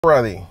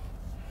Alrighty,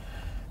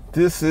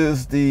 this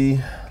is the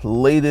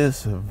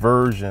latest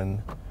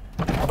version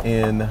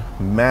in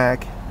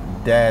Mac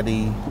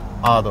Daddy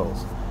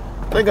Autos.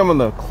 I think I'm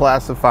gonna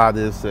classify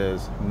this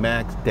as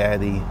Mac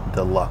Daddy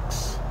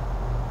Deluxe.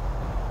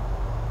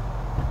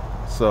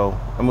 So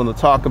I'm gonna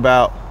talk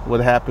about what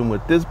happened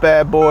with this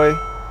bad boy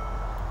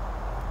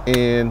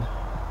and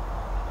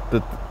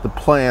the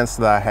plans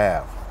that I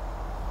have.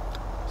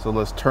 So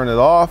let's turn it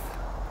off.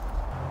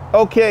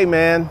 Okay,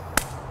 man.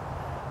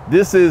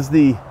 This is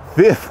the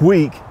 5th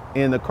week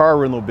in the car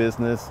rental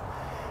business,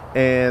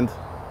 and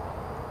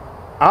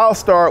I'll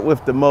start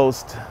with the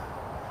most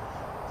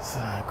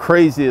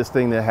craziest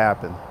thing that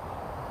happened.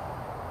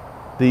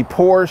 The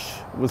Porsche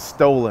was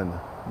stolen.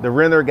 The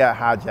renter got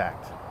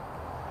hijacked.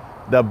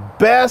 The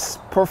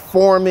best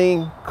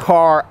performing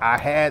car I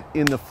had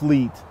in the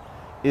fleet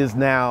is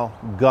now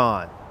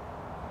gone.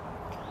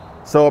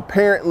 So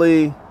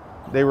apparently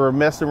they were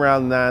messing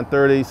around at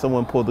 9:30.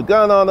 Someone pulled the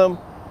gun on them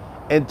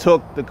and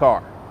took the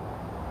car.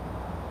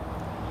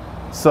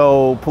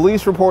 So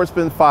police report's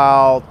been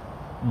filed,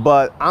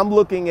 but I'm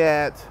looking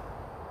at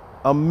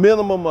a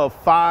minimum of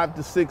 5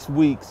 to 6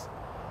 weeks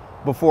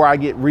before I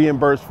get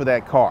reimbursed for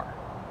that car.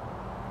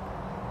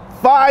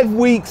 5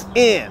 weeks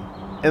in,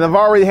 and I've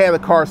already had a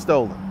car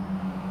stolen.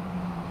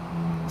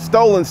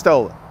 Stolen.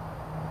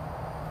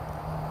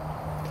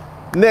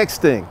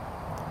 Next thing,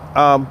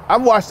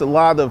 I've watched a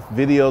lot of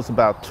videos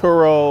about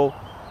Turo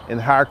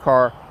and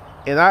Hyrecar,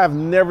 and I have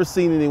never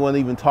seen anyone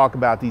even talk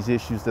about these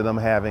issues that I'm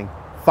having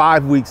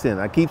 5 weeks in.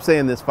 I keep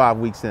saying this 5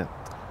 weeks in.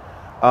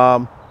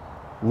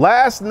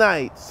 Last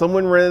night,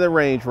 someone rented a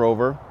Range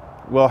Rover,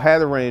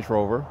 had a Range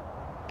Rover,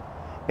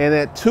 and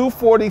at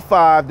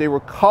 2:45, they were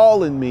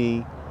calling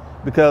me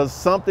because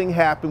something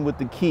happened with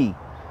the key.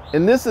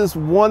 And this is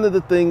one of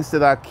the things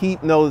that I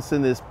keep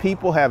noticing is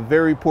people have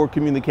very poor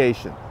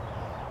communication.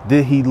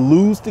 Did he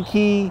lose the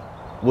key?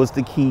 Was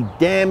the key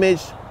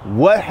damaged?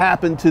 What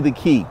happened to the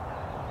key?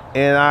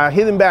 And I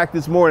hit him back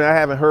this morning. I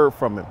haven't heard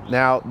from him.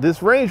 Now,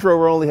 this Range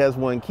Rover only has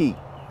one key.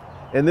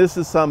 And this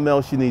is something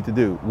else you need to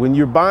do. When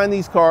you're buying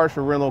these cars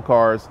for rental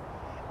cars,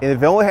 and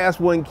if it only has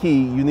one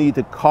key, you need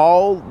to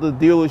call the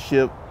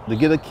dealership to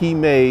get a key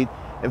made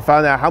and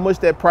find out how much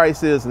that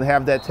price is and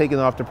have that taken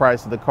off the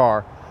price of the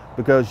car,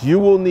 because you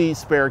will need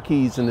spare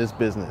keys in this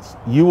business.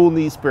 You will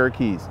need spare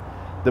keys.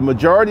 The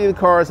majority of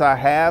the cars I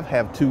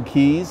have 2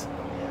 keys.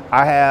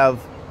 I have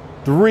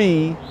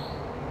 3,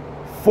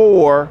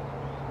 4.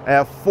 I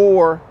have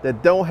 4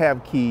 that don't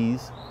have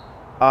keys,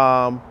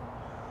 that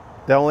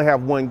only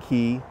have one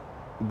key,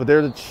 but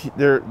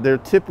they're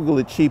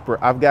typically cheaper.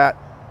 I've got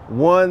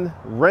one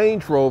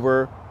Range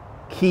Rover,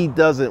 key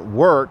doesn't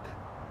work.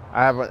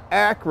 I have an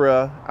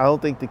Acura, I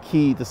don't think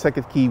the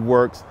second key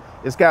works.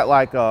 It's got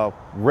like a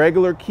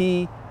regular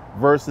key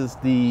versus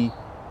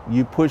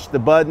you push the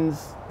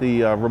buttons,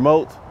 the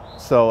remote.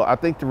 So I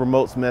think the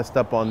remote's messed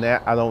up on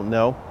that, I don't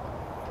know.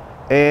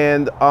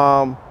 And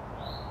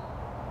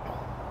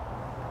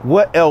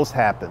what else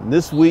happened?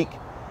 This week,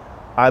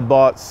 I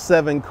bought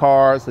 7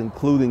 cars,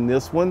 including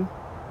this one.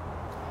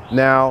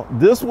 Now,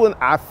 this one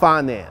I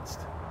financed.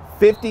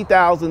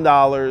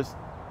 $50,000,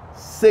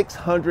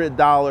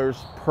 $600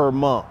 per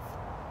month.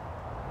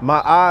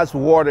 My eyes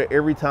water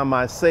every time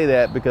I say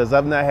that because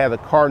I've not had a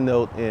car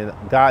note in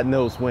God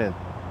knows when.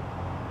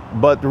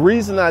 But the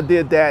reason I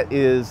did that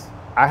is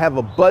I have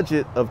a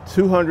budget of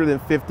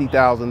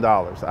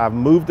 $250,000. I've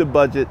moved the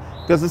budget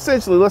because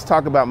essentially, let's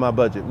talk about my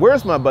budget.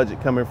 Where's my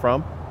budget coming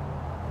from?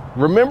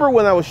 Remember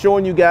when I was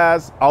showing you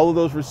guys all of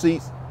those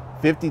receipts?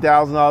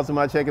 $50,000 in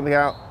my checking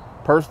account,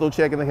 personal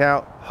checking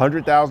account,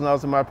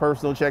 $100,000 in my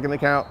personal checking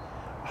account,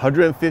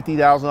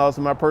 $150,000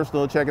 in my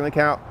personal checking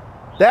account.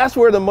 That's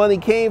where the money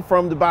came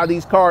from to buy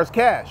these cars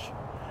cash.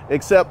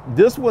 Except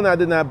this one I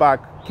did not buy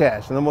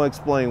cash, and I'm gonna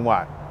explain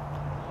why.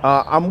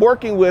 I'm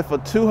working with a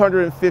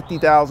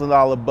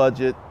 $250,000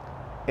 budget,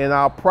 and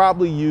I'll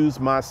probably use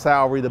my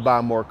salary to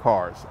buy more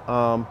cars.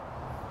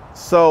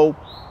 So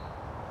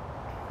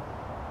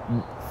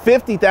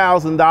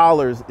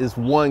 $50,000 is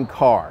one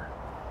car.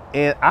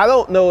 And I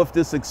don't know if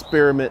this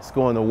experiment's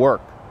going to work.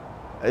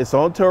 It's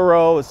on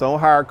Turo, it's on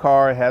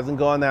Hyrecar, it hasn't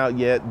gone out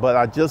yet, but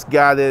I just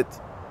got it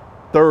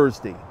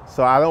Thursday.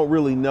 So I don't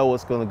really know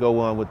what's going to go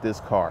on with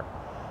this car.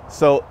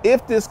 So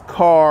if this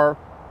car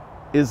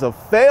is a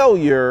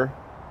failure,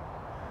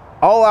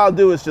 all I'll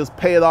do is just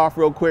pay it off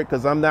real quick,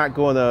 because I'm not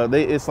going to,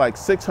 it's like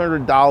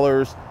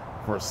 $600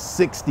 for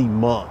 60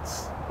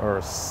 months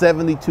or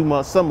 72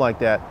 months, something like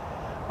that.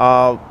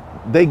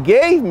 They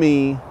gave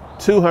me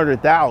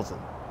 $200,000.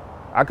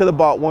 I could have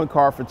bought one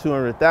car for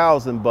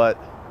 $200,000, but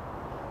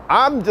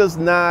I'm just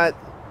not,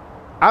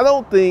 I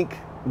don't think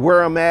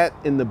where I'm at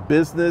in the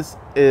business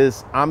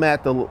is I'm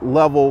at the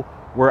level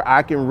where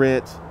I can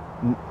rent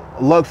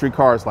luxury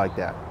cars like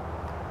that.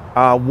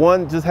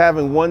 Just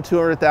having one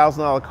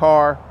 $200,000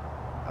 car,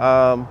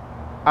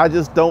 I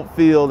just don't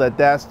feel that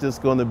that's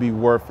just going to be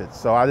worth it.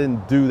 So I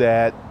didn't do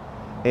that.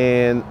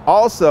 And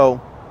also,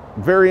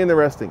 very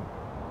interesting,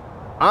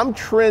 I'm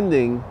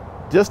trending,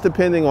 just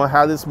depending on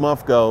how this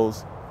month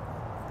goes,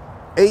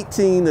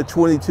 18 to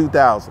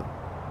 22,000.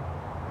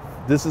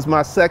 This is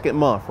my second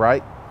month,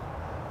 right?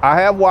 I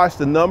have watched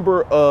a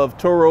number of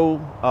Turo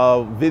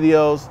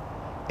videos,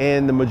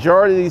 and the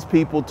majority of these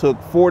people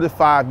took 4 to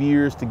 5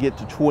 years to get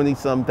to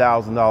 20-some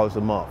thousand dollars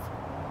a month.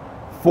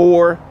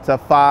 4 to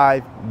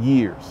 5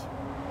 years.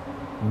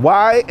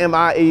 Why am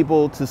I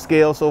able to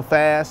scale so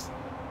fast?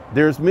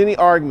 There's many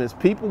arguments.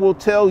 People will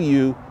tell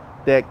you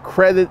that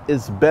credit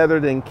is better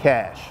than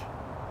cash.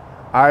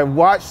 I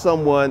watched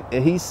someone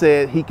and he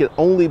said he could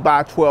only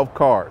buy 12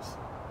 cars.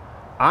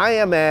 I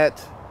am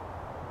at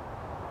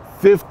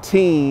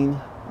 15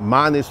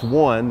 minus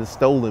 1, the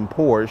stolen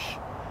Porsche,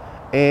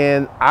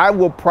 and I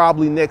will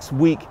probably next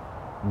week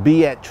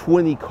be at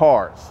 20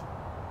 cars.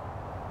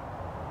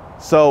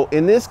 So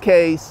in this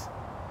case,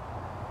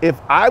 if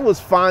I was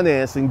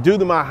financing, due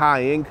to my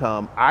high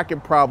income, I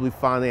could probably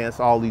finance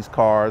all these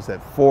cars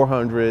at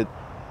 400.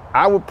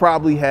 I would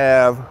probably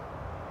have,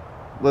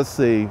 let's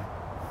see,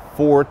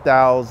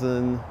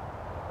 4,000,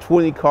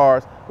 20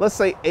 cars. Let's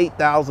say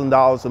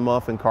 $8,000 a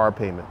month in car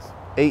payments.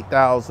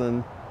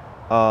 8,000,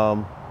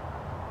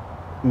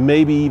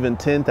 maybe even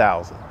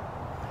 10,000.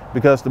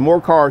 Because the more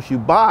cars you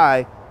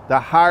buy, the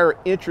higher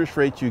interest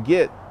rate you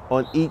get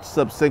on each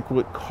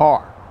subsequent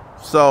car.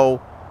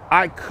 So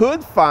I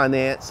could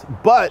finance,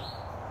 but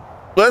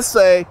let's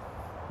say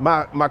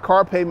my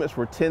car payments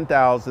were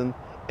 10,000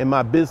 and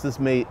my business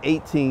made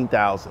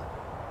 18,000.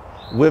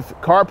 With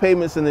car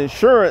payments and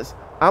insurance,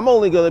 I'm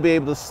only going to be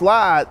able to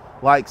slide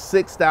like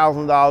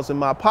 $6,000 in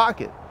my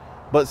pocket.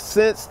 But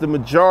since the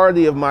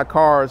majority of my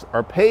cars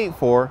are paid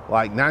for,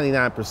 like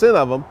 99%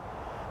 of them,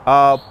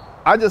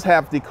 I just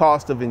have the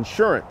cost of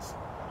insurance.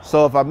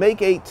 So if I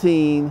make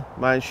 18,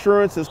 my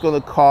insurance is going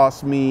to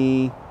cost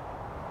me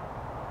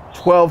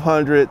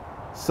 $1,200,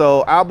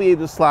 so I'll be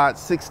able to slide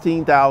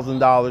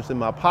 $16,000 in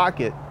my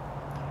pocket.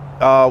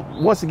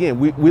 Once again,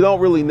 we don't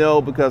really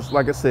know because,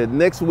 like I said,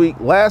 last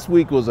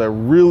week was a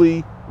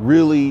really,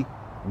 really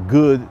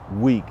good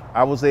week.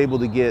 I was able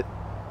to get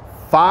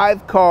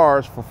 5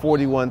 cars for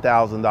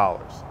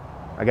 $41,000.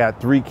 I got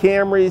 3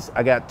 Camrys,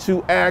 I got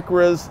 2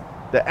 Acras.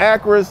 The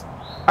Acras,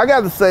 I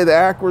got to say, the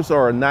Acras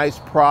are a nice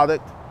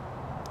product.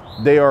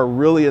 They are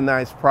really a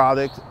nice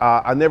product.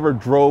 I never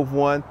drove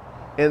one.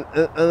 And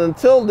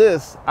until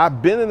this,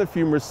 I've been in a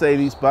few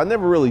Mercedes, but I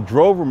never really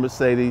drove a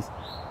Mercedes.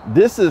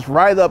 This is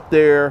right up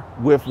there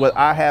with what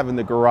I have in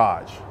the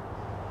garage,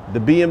 the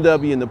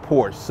BMW and the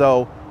Porsche.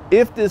 So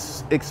if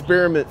this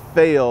experiment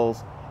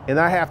fails and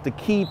I have to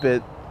keep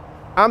it,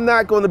 I'm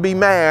not going to be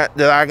mad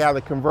that I got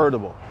a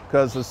convertible.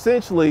 Because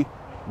essentially,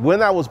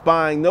 when I was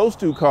buying those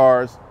 2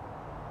 cars,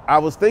 I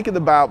was thinking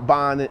about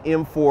buying an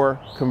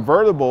M4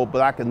 convertible,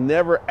 but I could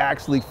never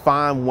actually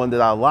find one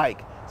that I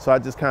like. So I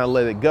just kind of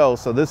let it go.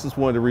 So this is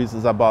one of the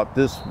reasons I bought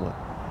this one.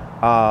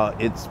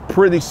 It's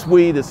pretty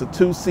sweet. It's a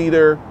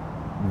 2-seater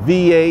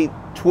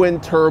V8 twin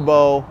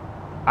turbo.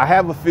 I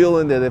have a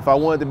feeling that if I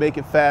wanted to make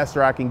it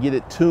faster, I can get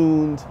it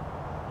tuned.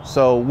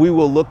 So we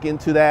will look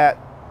into that,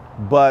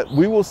 but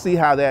we will see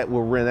how that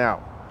will rent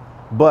out.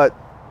 But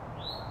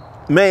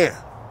man,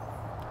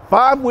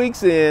 5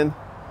 weeks in,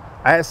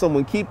 I had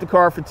someone keep the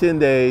car for 10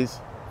 days.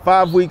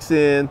 5 weeks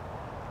in,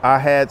 I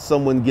had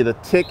someone get a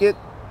ticket.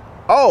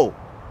 Oh,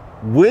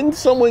 when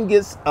someone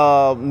gets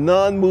a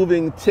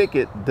non-moving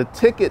ticket, the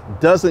ticket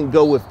doesn't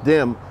go with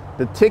them.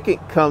 The ticket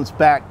comes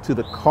back to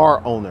the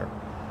car owner.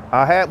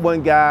 I had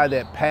one guy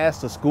that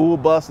passed a school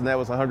bus and that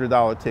was a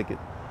 $100 ticket.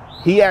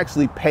 He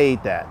actually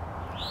paid that.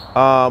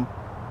 I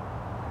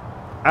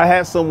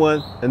had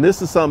someone, and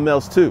this is something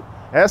else too.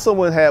 I had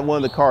someone had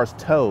one of the cars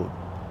towed.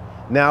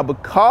 Now,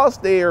 because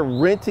they are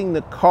renting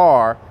the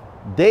car,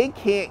 they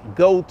can't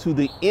go to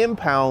the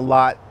impound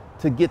lot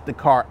to get the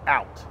car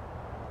out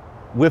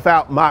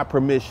without my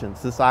permission,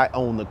 since I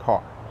own the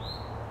car.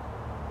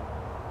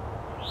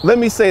 Let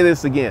me say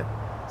this again.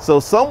 So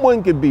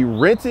someone could be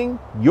renting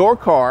your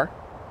car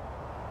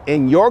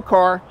and your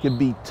car could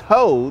be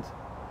towed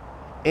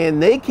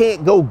and they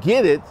can't go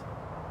get it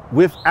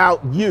without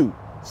you.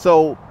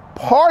 So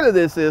part of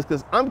this is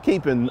because I'm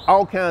keeping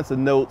all kinds of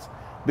notes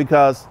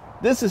because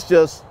this is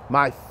just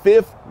my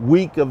 5th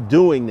week of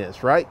doing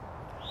this, right?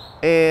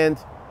 And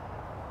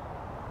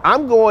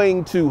I'm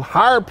going to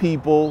hire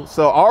people,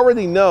 so I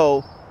already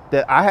know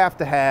that I have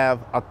to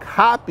have a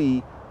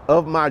copy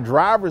of my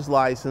driver's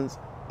license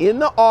in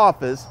the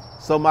office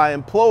so my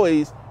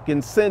employees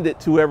can send it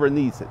to whoever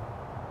needs it.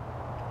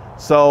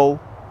 So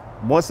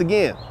once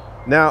again,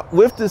 now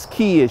with this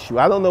key issue,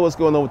 I don't know what's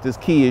going on with this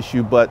key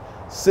issue, but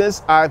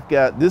since I've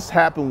got, this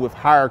happened with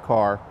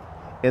Hyrecar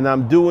and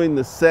I'm doing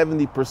the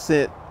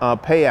 70%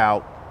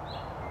 payout,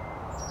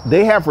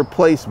 they have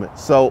replacement.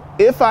 So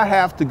if I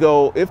have to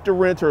go, if the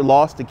renter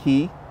lost the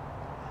key,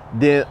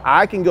 then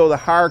I can go to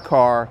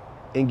Hyrecar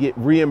and get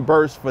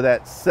reimbursed for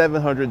that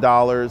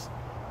 $700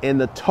 in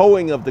the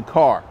towing of the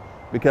car,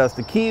 because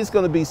the key is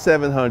going to be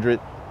 $700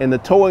 and the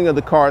towing of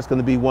the car is going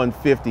to be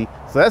 $150.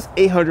 So that's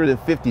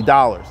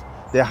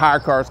 $850 that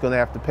Hyrecar is going to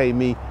have to pay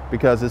me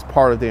because it's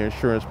part of their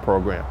insurance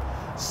program.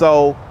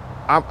 So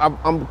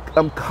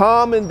I'm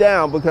calming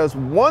down because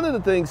one of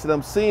the things that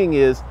I'm seeing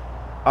is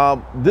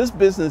This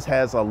business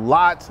has a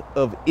lot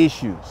of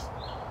issues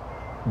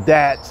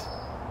that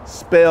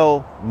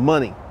spell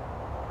money.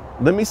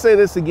 Let me say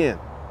this again.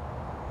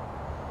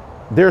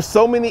 There's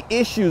so many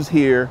issues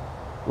here.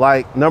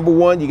 Like, number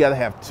one, you got to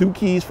have 2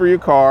 keys for your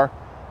car.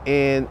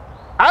 And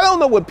I don't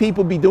know what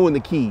people be doing the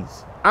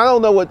keys. I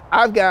don't know what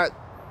I got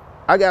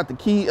the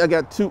key. I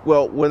got 2.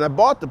 Well, when I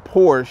bought the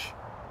Porsche,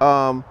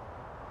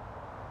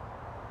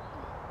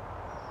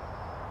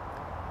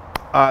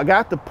 I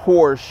got the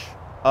Porsche.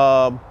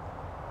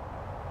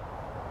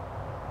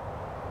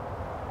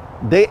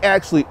 They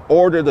actually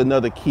ordered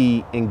another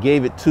key and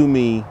gave it to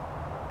me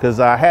because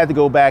I had to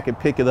go back and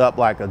pick it up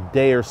like a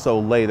day or so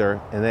later,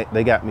 and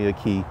they got me a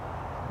key.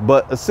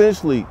 But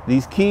essentially,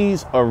 these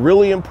keys are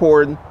really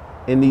important,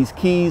 and these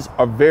keys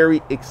are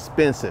very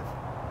expensive.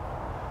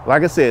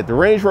 Like I said, the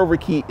Range Rover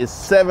key is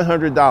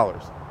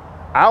 $700.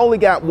 I only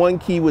got 1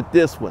 key with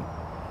this one,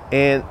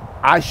 and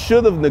I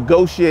should have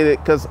negotiated,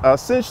 because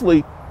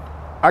essentially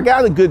I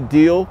got a good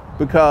deal,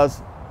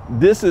 because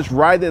this is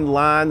right in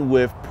line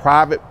with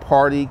private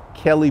party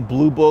Kelley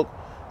Blue Book.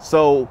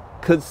 So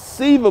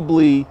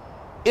conceivably,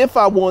 if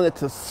I wanted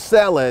to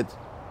sell it,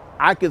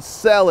 I could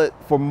sell it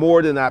for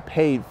more than I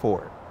paid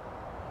for it.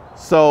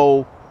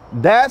 So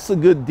that's a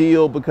good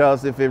deal,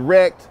 because if it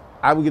wrecked,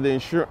 I would get the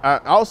insurance.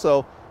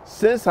 Also,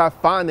 since I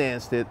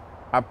financed it,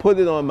 I put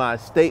it on my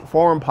State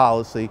Farm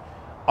policy.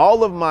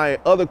 All of my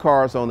other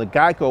cars on the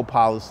Geico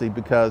policy,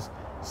 because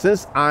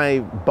since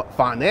I'm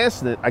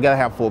financing it, I gotta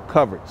have full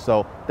coverage.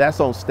 So that's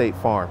on State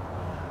Farm.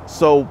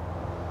 So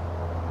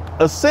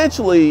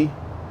essentially,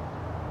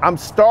 I'm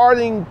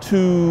starting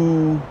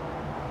to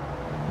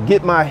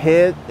get my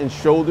head and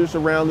shoulders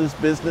around this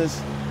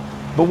business.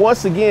 But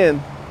once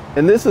again,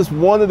 and this is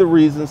one of the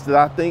reasons that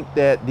I think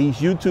that these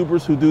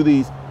YouTubers who do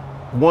these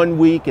 1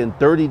 week and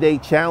 30-day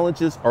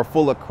challenges are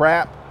full of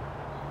crap.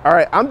 All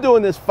right, I'm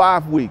doing this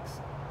 5 weeks,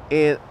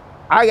 and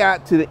I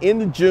got to the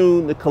end of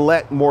June to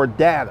collect more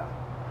data.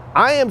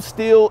 I am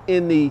still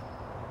in the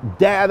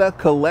data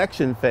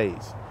collection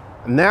phase.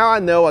 Now I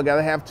know I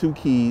gotta have 2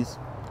 keys.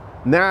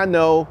 Now I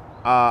know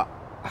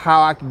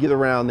how I can get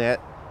around that.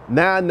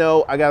 Now I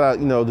know I gotta,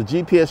 the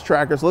GPS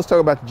trackers. Let's talk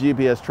about the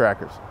GPS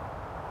trackers.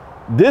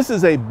 This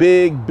is a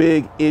big,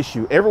 big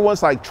issue.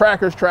 Everyone's like,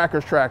 trackers,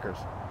 trackers, trackers.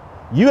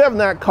 You have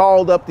not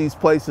called up these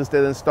places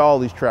that install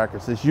these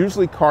trackers. It's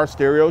usually car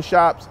stereo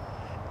shops,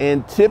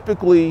 and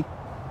typically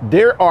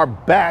they are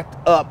backed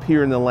up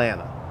here in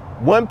Atlanta.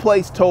 One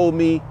place told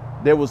me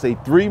there was a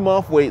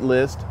 3-month wait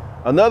list.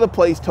 Another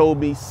place told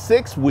me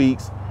 6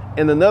 weeks,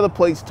 and another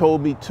place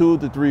told me 2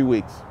 to 3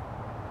 weeks.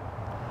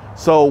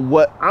 So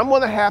what I'm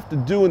gonna have to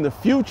do in the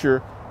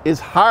future is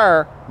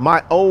hire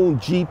my own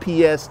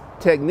GPS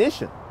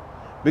technician,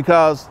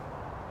 because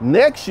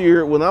next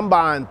year when I'm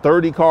buying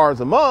 30 cars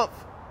a month,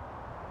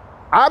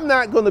 I'm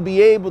not gonna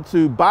be able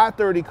to buy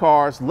 30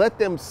 cars, let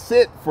them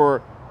sit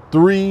for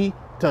 3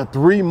 to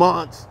 3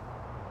 months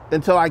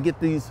until I get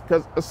these,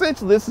 because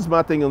essentially this is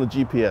my thing on the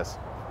GPS.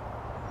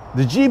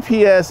 The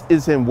GPS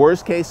is in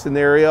worst case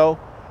scenario,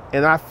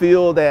 and I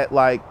feel that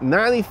like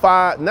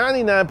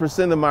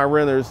 99% of my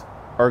renters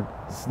are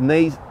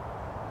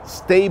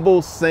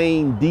stable,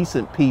 sane,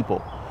 decent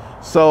people.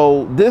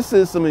 So this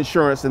is some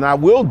insurance, and I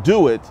will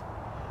do it,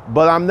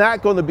 but I'm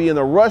not going to be in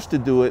a rush to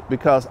do it,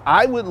 because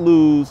I would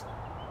lose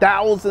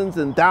thousands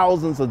and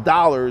thousands of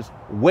dollars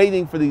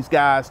waiting for these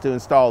guys to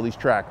install these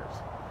trackers.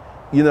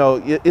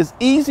 It's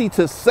easy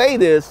to say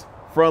this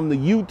from the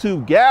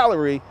YouTube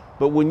gallery,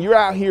 but when you're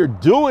out here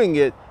doing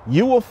it,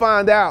 you will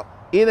find out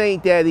it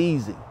ain't that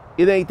easy.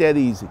 It ain't that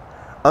easy.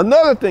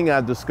 Another thing I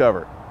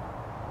discovered,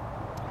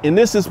 and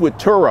this is with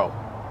Turo,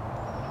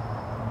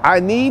 I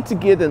need to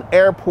get an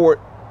airport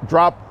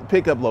drop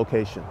pickup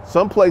location,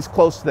 someplace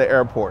close to the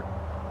airport.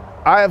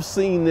 I have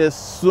seen this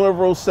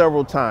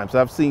several times.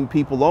 I've seen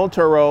people on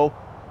Turo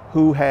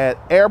who had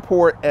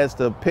airport as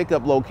the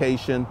pickup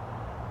location.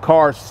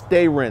 Cars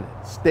stay rented,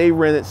 stay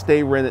rented,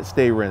 stay rented,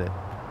 stay rented.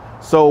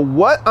 So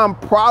what I'm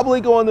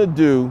probably going to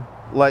do,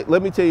 like,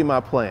 let me tell you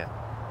my plan.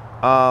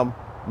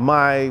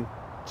 My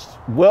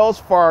Wells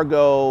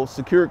Fargo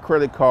secured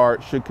credit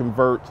card should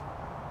convert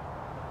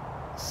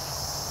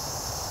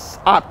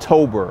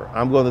October.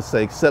 I'm going to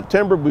say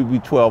September would be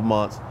 12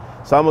 months.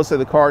 So I'm going to say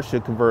the card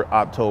should convert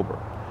October.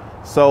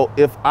 So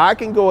if I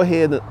can go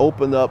ahead and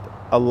open up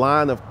a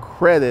line of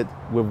credit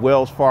with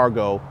Wells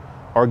Fargo,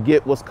 or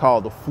get what's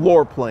called a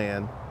floor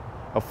plan.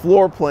 A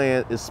floor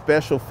plan is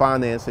special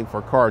financing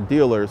for car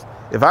dealers.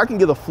 If I can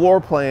get a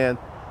floor plan,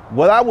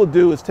 what I will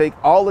do is take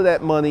all of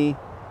that money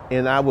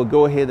and I will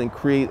go ahead and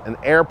create an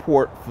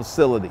airport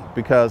facility,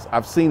 because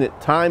I've seen it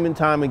time and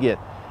time again.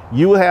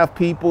 You will have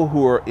people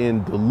who are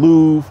in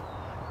Duluth,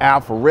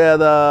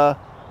 Alpharetta,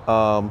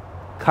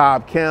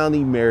 Cobb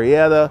County,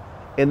 Marietta,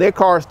 and their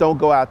cars don't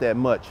go out that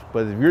much.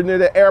 But if you're near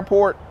the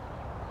airport,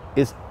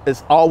 it's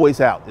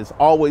always out. It's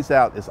always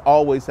out. It's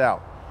always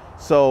out.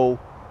 So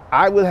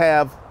I would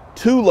have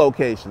 2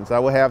 locations. I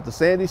would have the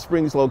Sandy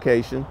Springs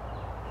location,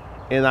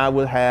 and I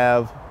would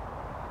have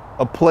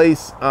a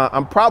place.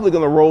 I'm probably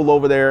going to roll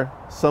over there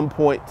some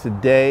point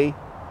today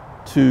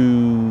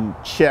to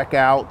check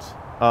out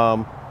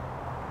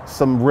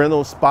some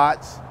rental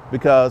spots,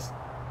 because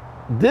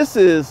this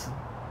is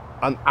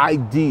an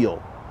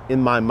ideal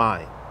in my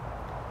mind.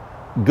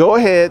 Go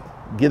ahead,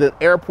 get an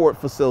airport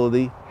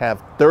facility,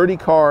 have 30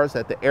 cars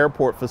at the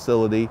airport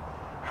facility,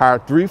 hire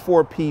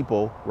 3-4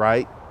 people,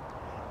 right?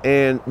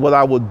 And what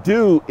I will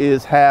do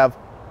is have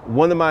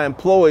one of my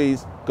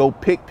employees go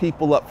pick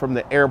people up from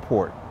the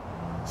airport.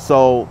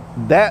 So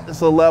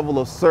that's a level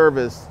of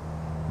service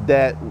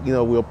that, you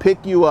know, we'll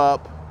pick you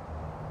up,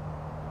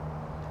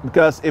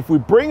 because if we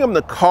bring them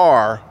the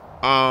car,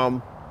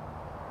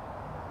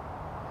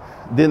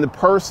 then the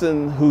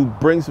person who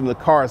brings them the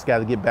car has got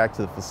to get back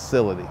to the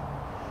facility.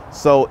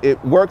 So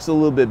it works a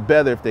little bit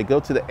better if they go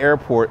to the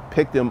airport,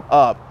 pick them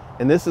up.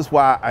 And this is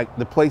why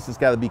the place has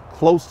got to be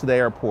close to the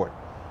airport,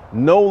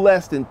 no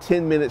less than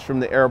 10 minutes from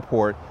the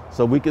airport.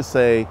 So we could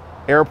say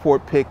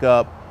airport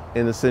pickup,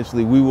 and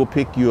essentially we will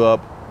pick you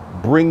up,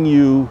 bring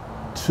you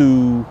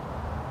to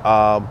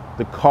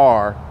the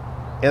car.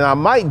 And I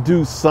might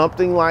do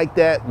something like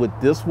that with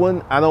this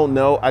one. I don't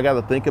know. I got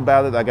to think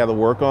about it. I got to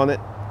work on it.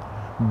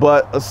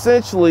 But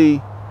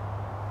essentially,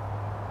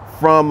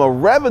 from a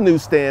revenue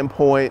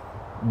standpoint,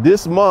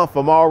 this month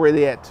I'm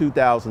already at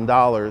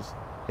 $2,000,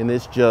 and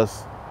it's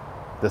just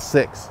the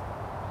 6th.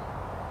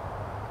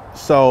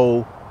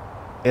 So,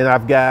 and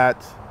I've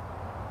got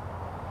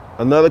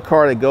another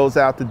car that goes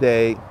out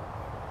today.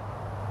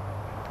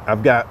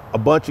 I've got a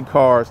bunch of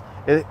cars.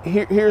 And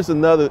here's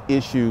another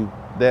issue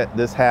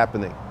that's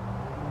happening.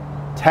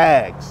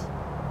 Tags.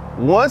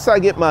 Once I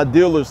get my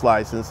dealer's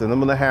license, and I'm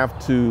gonna have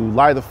to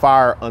light a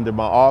fire under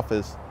my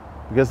office,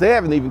 because they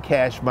haven't even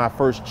cashed my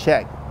first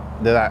check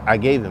that I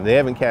gave them. They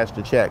haven't cashed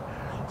the check.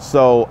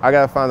 So I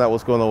gotta find out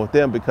what's going on with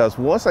them, because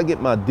once I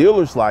get my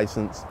dealer's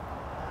license,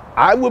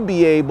 I would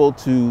be able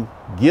to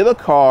get a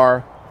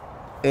car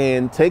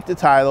and take the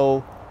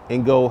title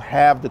and go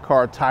have the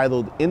car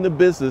titled in the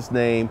business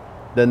name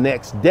the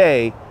next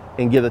day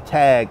and get a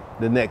tag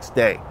the next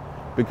day.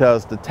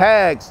 Because the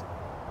tags,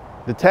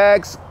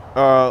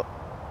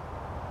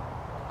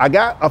 I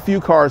got a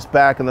few cars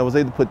back and I was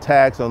able to put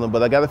tags on them,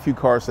 but I got a few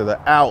cars that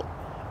are out,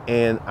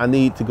 and I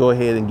need to go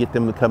ahead and get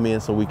them to come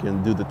in so we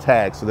can do the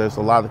tags. So there's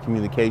a lot of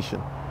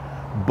communication.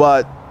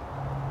 But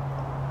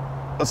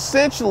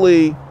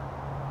essentially,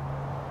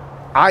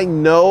 I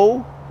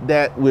know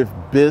that with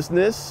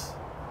business,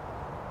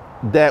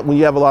 that when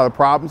you have a lot of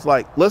problems,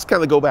 like, let's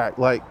kind of go back.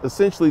 Like,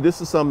 essentially,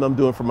 this is something I'm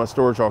doing for my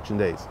storage auction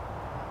days.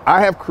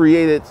 I have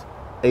created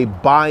a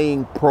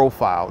buying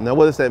profile. Now,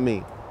 what does that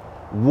mean?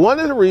 One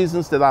of the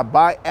reasons that I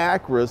buy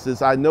Acuras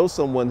is I know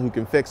someone who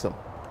can fix them.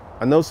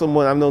 I know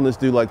someone, I've known this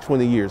dude like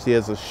 20 years. He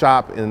has a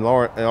shop in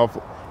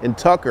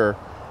Tucker,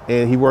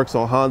 and he works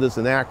on Hondas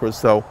and Acuras.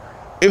 So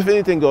if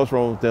anything goes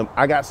wrong with them,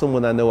 I got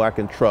someone I know I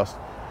can trust.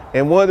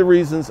 And one of the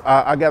reasons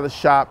I got a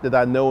shop that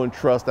I know and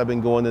trust, I've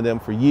been going to them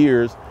for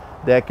years,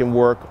 that can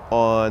work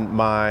on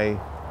my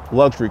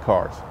luxury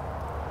cars.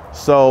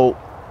 So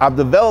I've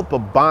developed a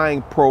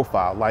buying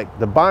profile. Like,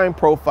 the buying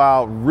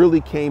profile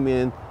really came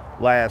in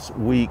last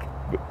week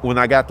when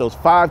I got those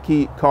 5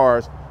 key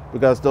cars,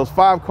 because those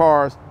 5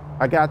 cars,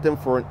 I got them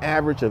for an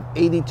average of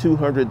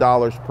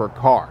 $8,200 per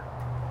car,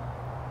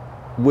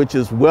 which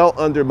is well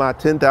under my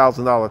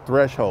 $10,000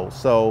 threshold.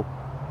 So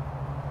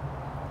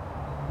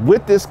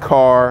with this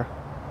car,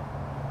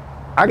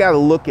 I got to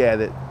look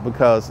at it,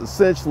 because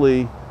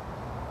essentially,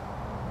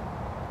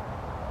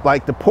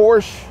 like the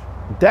Porsche,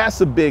 that's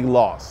a big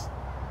loss.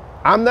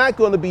 I'm not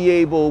going to be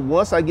able,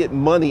 once I get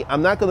money,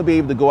 I'm not going to be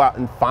able to go out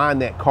and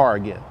find that car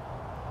again.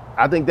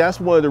 I think that's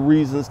one of the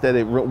reasons that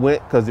it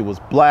went, because it was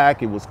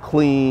black, it was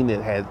clean,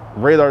 it had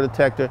radar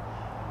detector.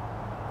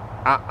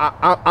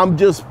 I'm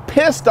just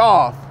pissed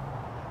off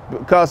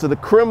because of the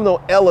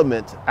criminal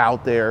element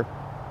out there,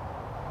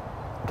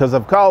 because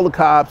I've called the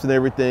cops and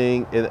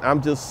everything, and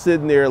I'm just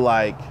sitting there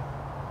like,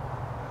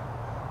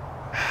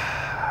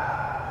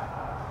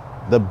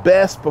 the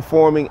best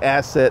performing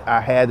asset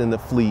I had in the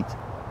fleet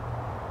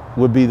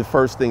would be the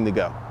first thing to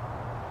go.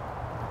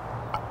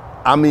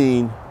 I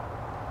mean,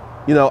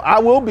 you know, I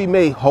will be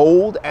made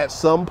whole at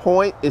some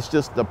point. It's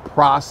just the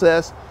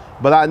process.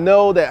 But I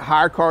know that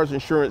Hyrecar's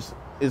insurance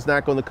is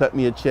not going to cut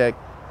me a check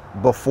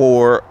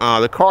before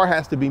the car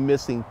has to be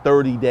missing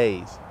 30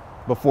 days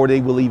before they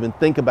will even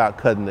think about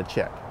cutting the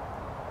check.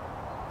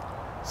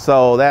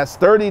 So that's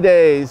 30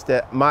 days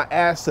that my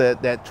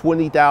asset, that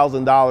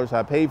 $20,000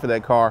 I paid for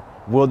that car,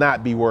 will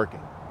not be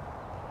working,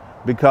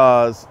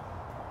 because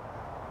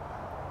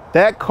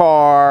that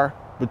car,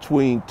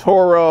 between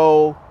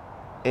Turo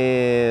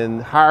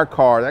and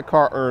Hyrecar, that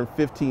car earned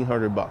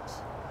 $1,500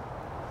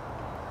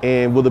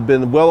 and would have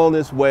been well on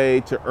its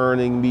way to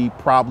earning me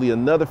probably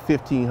another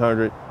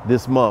 $1,500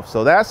 this month.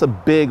 So that's a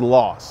big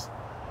loss.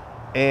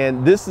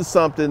 And this is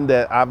something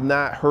that I've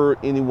not heard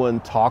anyone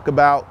talk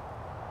about,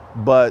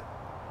 but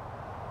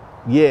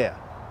yeah,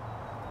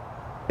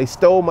 they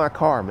stole my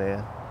car,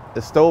 man.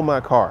 They stole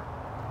my car.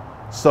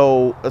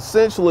 So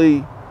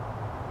essentially,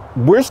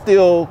 we're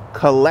still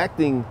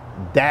collecting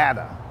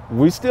data.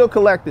 We're still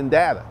collecting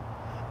data.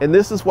 And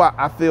this is why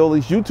I feel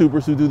these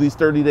YouTubers who do these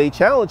 30-day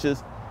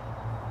challenges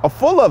are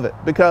full of it,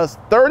 because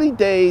 30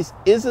 days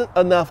isn't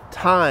enough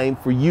time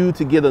for you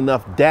to get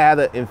enough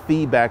data and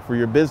feedback for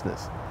your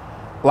business.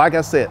 Like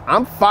I said,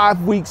 I'm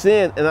 5 weeks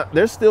in, and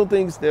there's still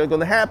things that are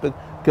going to happen,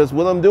 because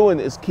what I'm doing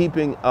is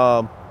keeping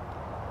a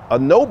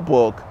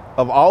notebook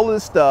of all of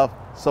this stuff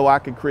so I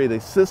can create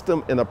a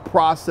system and a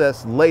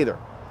process later.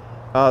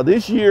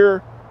 This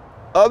year,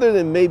 other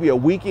than maybe a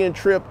weekend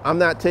trip, I'm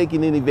not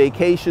taking any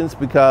vacations,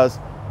 because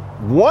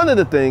one of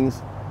the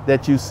things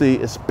that you see,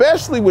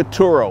 especially with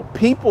Turo,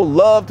 people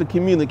love to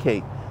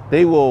communicate.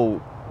 They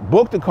will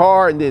book the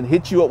car and then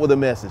hit you up with a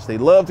message. They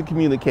love to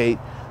communicate.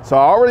 So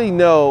I already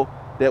know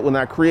that when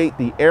I create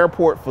the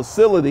airport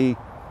facility,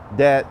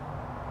 that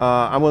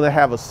I'm going to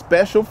have a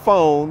special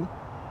phone,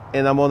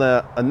 and I'm going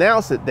to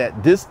announce it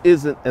that this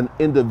isn't an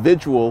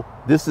individual,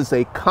 this is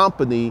a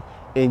company,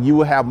 and you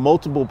will have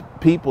multiple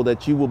people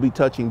that you will be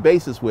touching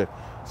bases with.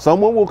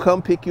 Someone will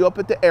come pick you up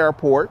at the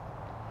airport,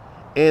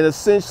 and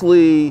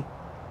essentially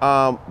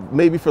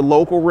maybe for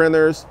local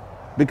renters,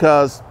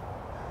 because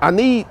I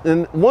need,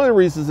 and one of the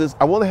reasons is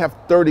I want to have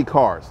 30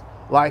 cars.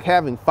 Like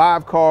having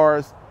 5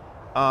 cars,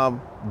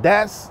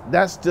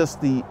 that's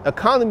just the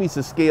economies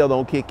of scale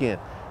don't kick in.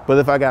 But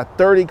if I got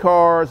 30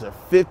 cars or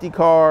 50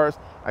 cars,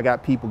 I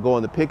got people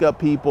going to pick up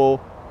people,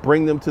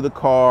 bring them to the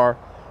car,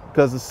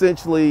 because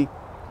essentially,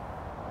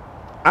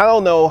 I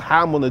don't know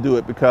how I'm going to do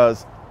it,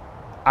 because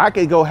I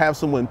could go have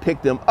someone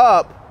pick them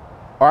up,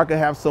 or I could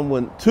have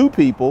someone, 2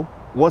 people,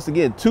 once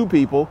again, 2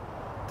 people,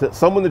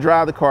 someone to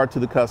drive the car to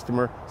the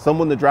customer,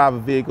 someone to drive a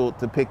vehicle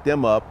to pick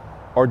them up,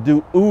 or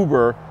do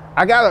Uber.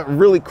 I got to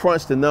really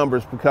crunch the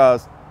numbers,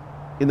 because,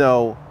 you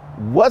know,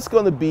 what's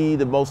going to be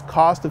the most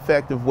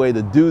cost-effective way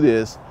to do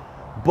this?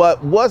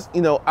 But what's,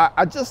 you know,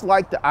 I just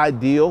like the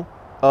ideal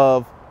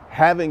of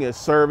having a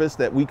service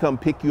that we come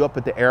pick you up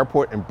at the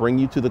airport and bring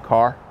you to the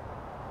car.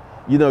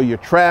 You know, you're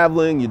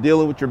traveling, you're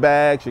dealing with your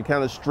bags, you're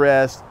kind of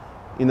stressed,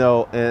 you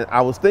know, and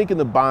I was thinking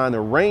of buying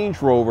a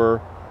Range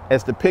Rover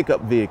as the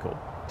pickup vehicle.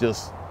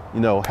 Just, you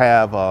know,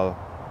 have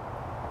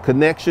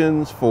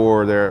connections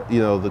for their, you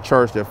know, to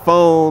charge their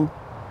phone,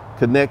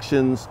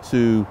 connections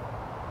to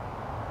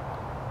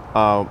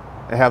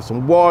have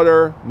some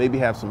water, maybe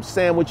have some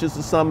sandwiches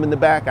or something in the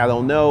back. I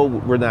don't know,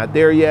 we're not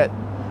there yet.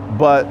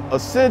 But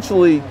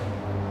essentially,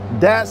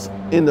 that's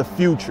in the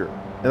future.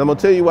 And I'm gonna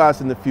tell you why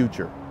it's in the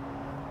future.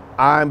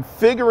 I'm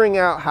figuring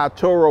out how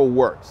Turo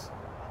works.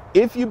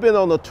 If you've been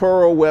on the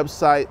Turo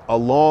website a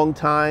long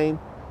time,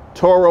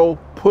 Turo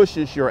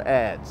pushes your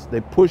ads.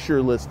 They push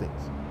your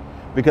listings,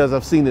 because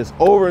I've seen this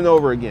over and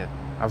over again.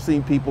 I've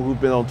seen people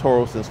who've been on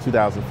Turo since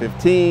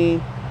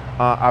 2015.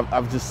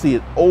 I've just seen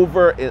it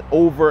over and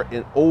over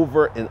and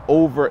over and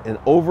over and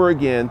over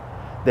again,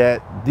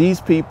 that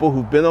these people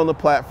who've been on the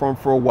platform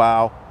for a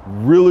while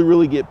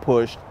really get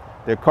pushed.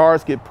 Their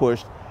cars get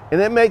pushed.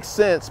 And it makes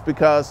sense,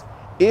 because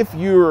if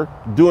you're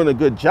doing a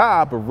good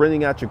job of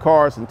renting out your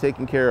cars and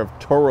taking care of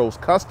Turo's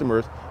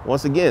customers,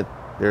 once again,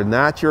 they're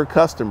not your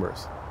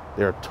customers.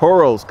 They're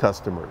Turo's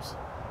customers.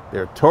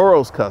 They're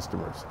Turo's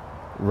customers.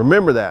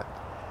 Remember that.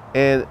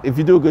 And if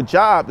you do a good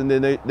job, and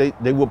then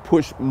they will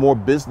push more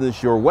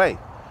business your way.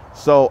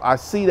 So I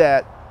see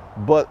that,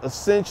 but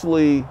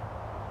essentially,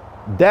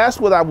 that's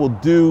what I will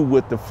do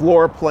with the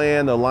floor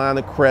plan, the line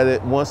of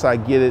credit. Once I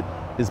get it,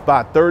 is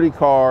buy 30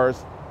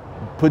 cars,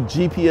 put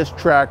GPS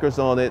trackers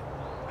on it,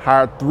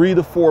 hire 3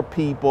 to 4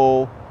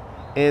 people.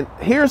 And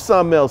here's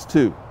something else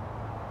too.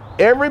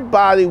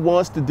 Everybody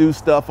wants to do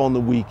stuff on the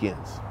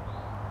weekends.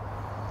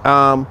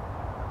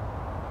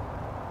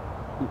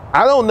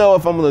 I don't know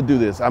if I'm going to do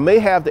this. I may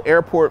have the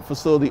airport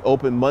facility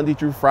open Monday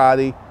through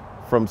Friday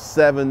from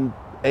 7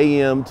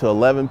 a.m. to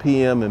 11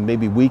 p.m. and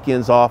maybe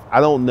weekends off.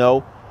 I don't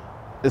know.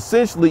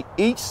 Essentially,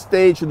 each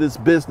stage of this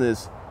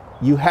business,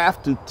 you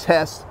have to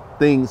test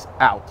things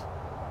out.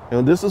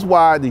 And this is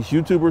why these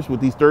YouTubers with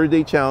these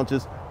 30-day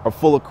challenges are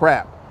full of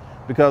crap.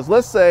 Because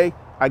let's say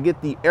I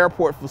get the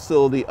airport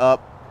facility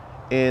up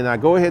and I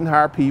go ahead and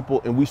hire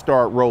people and we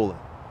start rolling.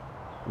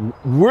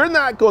 We're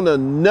not going to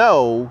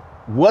know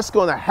what's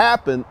going to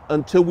happen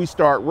until we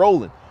start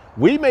rolling.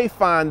 We may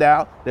find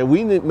out that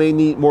we may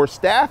need more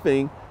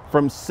staffing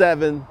from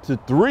 7 to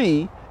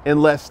 3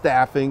 and less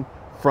staffing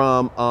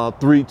from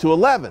 3 to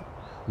 11.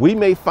 We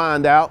may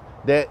find out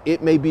that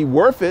it may be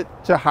worth it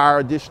to hire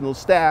additional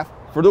staff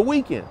for the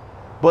weekend.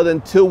 But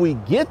until we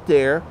get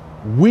there,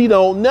 we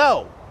don't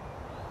know.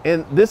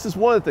 And this is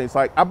one of the things,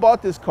 like I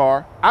bought this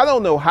car. I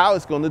don't know how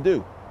it's going to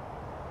do.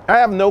 I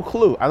have no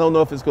clue. I don't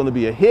know if it's going to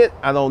be a hit.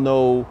 I don't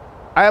know.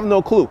 I have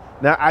no clue.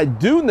 Now, I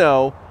do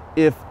know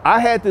if I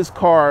had this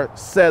car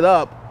set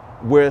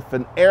up with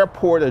an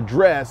airport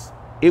address,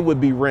 it would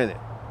be rented.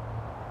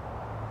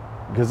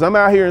 Because I'm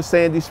out here in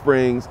Sandy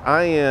Springs.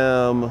 I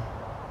am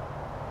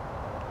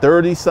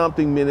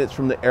 30-something minutes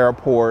from the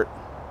airport.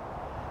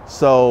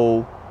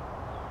 So,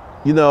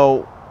 you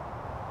know,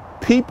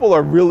 people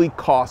are really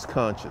cost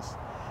conscious.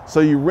 So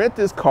you rent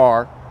this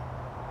car,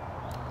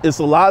 it's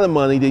a lot of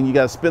money, then you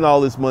got to spend all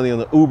this money on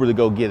the Uber to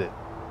go get it.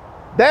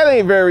 That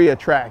ain't very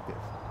attractive.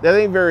 that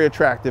ain't very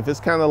attractive. It's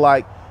kind of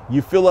like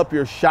you fill up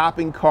your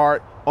shopping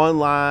cart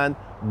online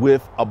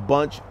with a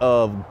bunch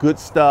of good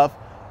stuff,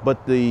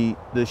 but the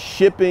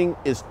shipping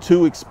is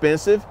too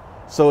expensive,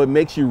 so it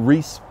makes you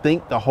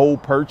rethink the whole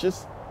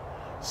purchase.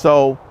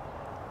 So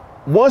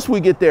once we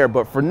get there,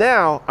 but for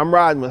now, I'm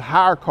riding with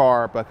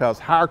Hyrecar because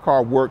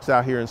Hyrecar works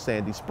out here in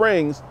Sandy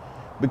Springs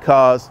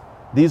because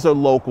these are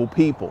local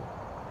people.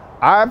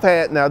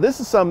 Now this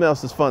is something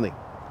else that's funny.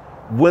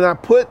 When I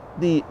put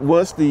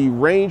once the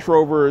Range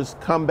Rovers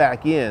come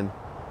back in,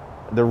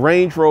 the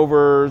Range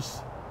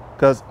Rovers,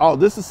 because, oh,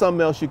 this is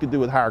something else you could do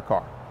with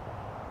Hyrecar.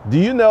 Do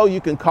you know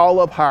you can call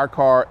up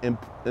Hyrecar and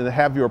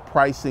have your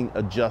pricing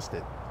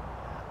adjusted?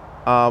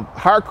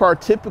 Hyrecar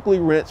typically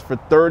rents for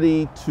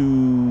 30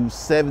 to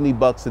 70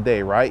 bucks a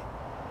day, right?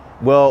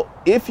 Well,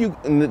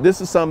 and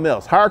this is something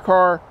else.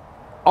 Hyrecar,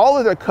 all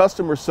of their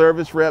customer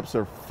service reps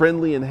are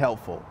friendly and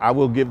helpful. I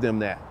will give them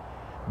that.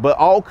 But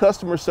all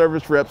customer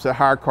service reps at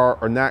Hyrecar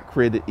are not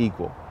created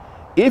equal.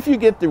 If you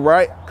get the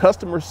right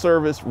customer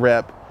service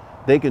rep,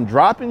 they can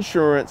drop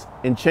insurance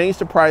and change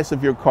the price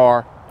of your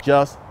car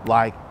just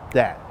like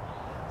that.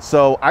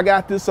 So I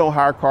got this on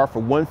Hyrecar for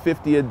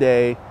 $150 a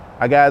day.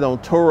 I got it on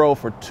Turo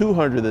for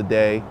 $200 a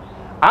day.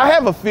 I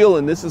have a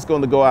feeling this is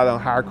going to go out on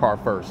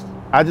Hyrecar first.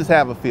 I just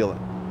have a feeling,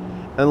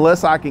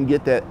 unless I can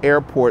get that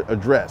airport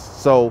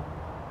address. So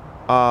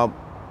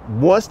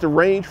once the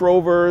Range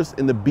Rovers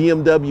and the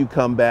BMW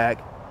come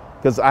back,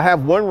 because I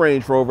have one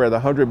Range Rover at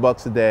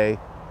 $100 a day.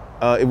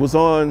 It was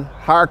on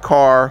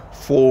Hyrecar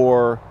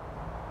for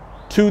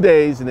 2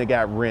 days and it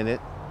got rented.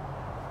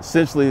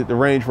 Essentially the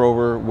Range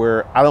Rover,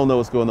 where I don't know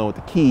what's going on with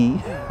the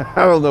key.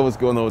 I don't know what's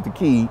going on with the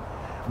key,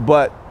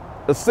 but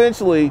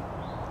essentially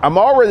I'm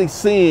already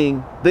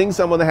seeing things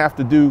I'm gonna have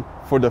to do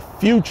for the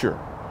future.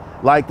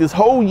 Like this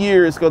whole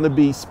year is gonna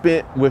be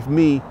spent with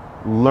me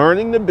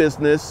learning the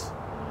business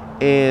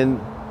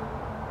and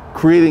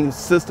creating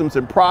systems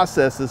and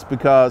processes,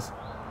 because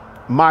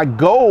my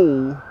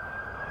goal,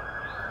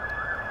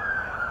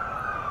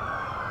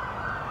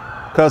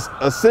 because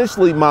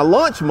essentially my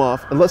launch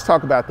month, and let's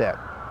talk about that.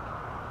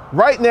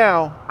 Right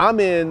now,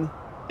 I'm in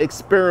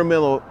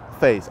experimental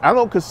phase. I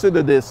don't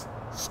consider this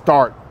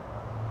start.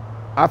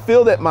 I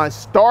feel that my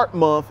start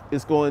month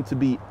is going to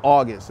be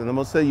August, and I'm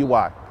gonna tell you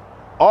why.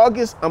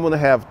 August, I'm gonna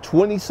have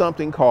 20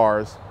 something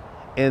cars,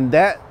 and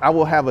that I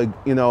will have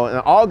in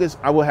August,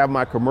 I will have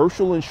my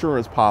commercial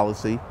insurance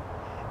policy.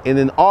 And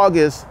in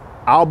August,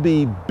 I'll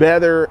be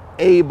better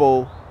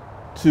able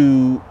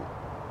to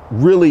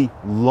really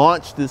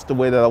launch this the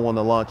way that I want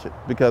to launch it.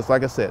 Because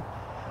like I said,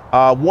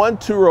 one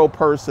Turo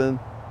person,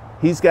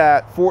 he's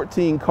got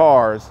 14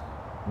 cars.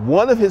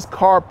 One of his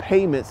car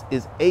payments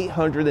is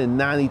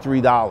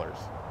 $893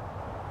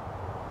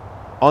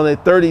 on a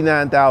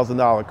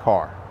 $39,000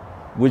 car,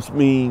 which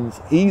means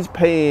he's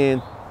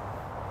paying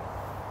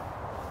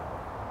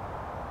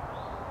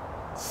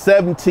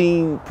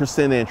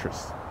 17%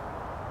 interest.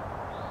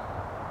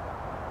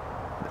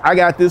 I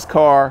got this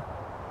car,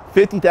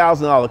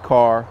 $50,000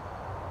 car,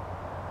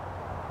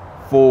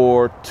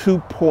 for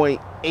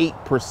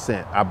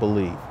 2.8%, I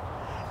believe.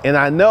 And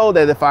I know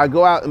that if I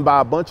go out and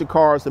buy a bunch of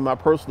cars in my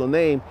personal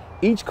name,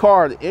 each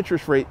car, the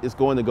interest rate is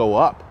going to go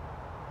up.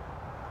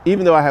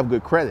 Even though I have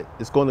good credit,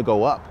 it's going to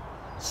go up.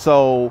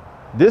 So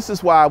this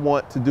is why I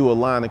want to do a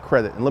line of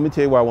credit. And let me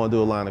tell you why I want to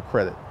do a line of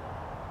credit.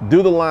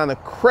 Do the line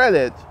of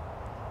credit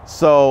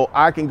so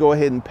I can go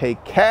ahead and pay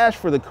cash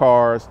for the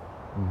cars,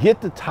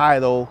 get the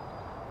title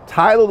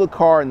the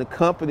car in the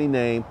company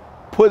name,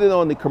 put it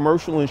on the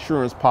commercial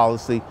insurance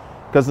policy.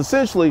 Because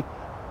essentially,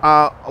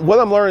 what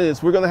I'm learning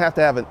is we're gonna have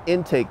to have an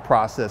intake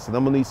process, and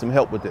I'm gonna need some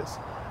help with this.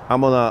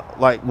 I'm gonna,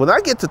 like, when I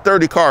get to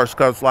 30 cars,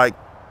 because like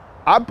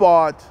I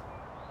bought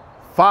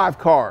 5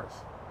 cars,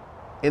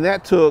 and I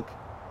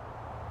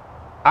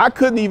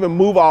couldn't even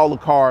move all the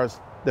cars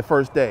the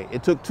first day.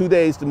 It took 2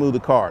 days to move the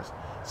cars.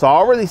 So I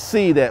already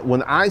see that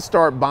when I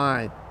start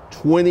buying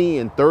 20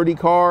 and 30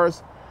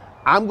 cars,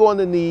 I'm going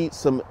to need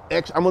some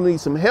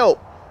help,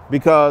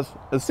 because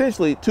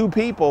essentially 2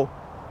 people,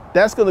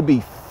 that's going to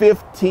be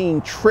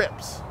 15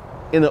 trips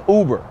in an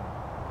Uber.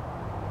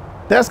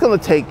 That's going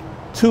to take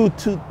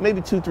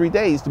maybe 2-3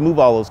 days to move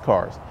all those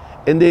cars.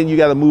 And then you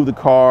got to move the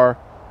car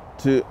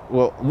to,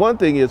 well, one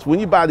thing is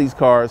when you buy these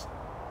cars,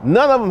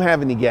 none of them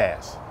have any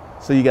gas.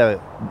 So you got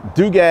to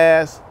do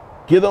gas,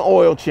 get an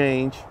oil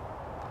change,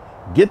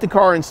 get the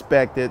car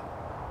inspected,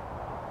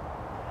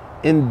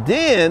 and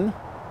then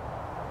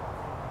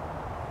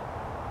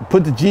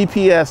put the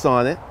GPS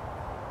on it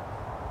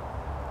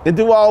and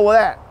do all of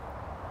that.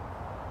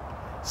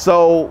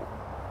 So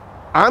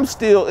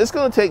it's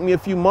going to take me a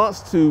few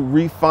months to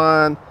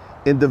refine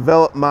and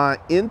develop my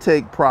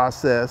intake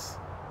process,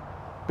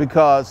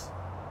 because,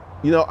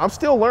 I'm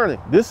still learning.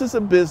 This is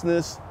a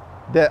business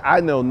that I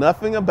know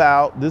nothing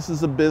about. This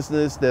is a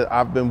business that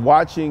I've been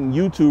watching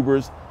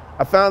YouTubers.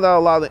 I found out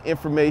a lot of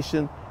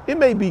information. It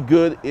may be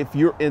good if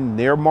you're in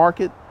their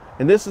market.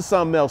 And this is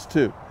something else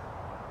too.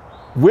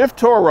 With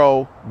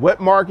Turo, what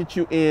market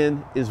you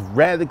in is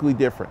radically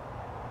different.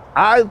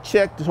 I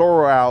checked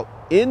Turo out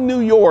in New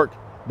York.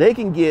 They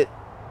can get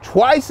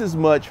twice as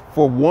much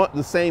for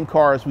the same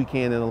car as we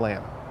can in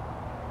Atlanta.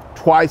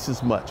 Twice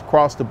as much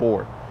across the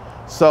board.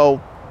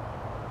 So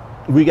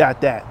we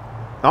got that.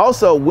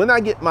 Also, when I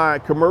get my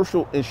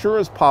commercial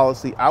insurance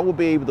policy, I will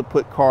be able to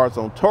put cars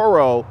on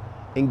Turo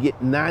and get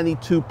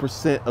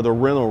 92% of the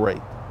rental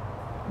rate.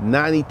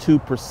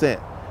 92%,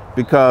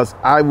 because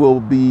I will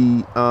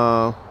be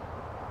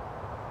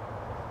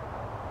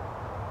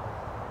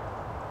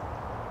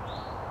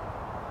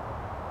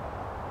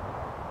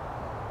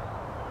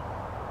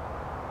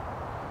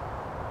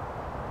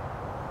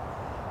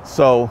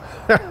so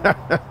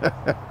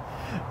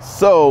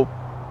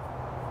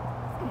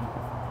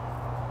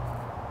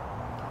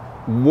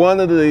one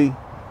of the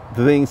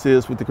things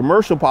is with the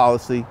commercial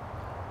policy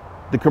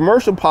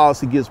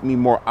gives me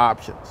more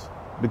options,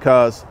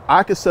 because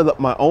I can set up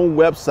my own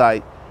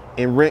website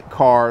and rent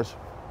cars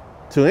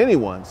to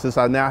anyone, since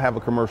I now have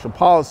a commercial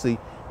policy,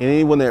 and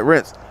anyone that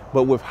rents.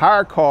 But with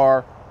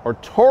Hyrecar or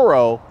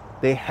Turo,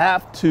 they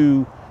have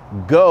to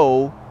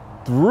go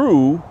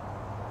through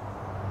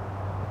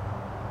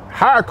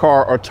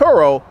Hyrecar or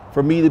Turo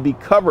for me to be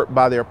covered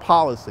by their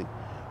policy.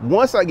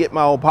 Once I get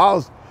my own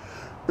policy,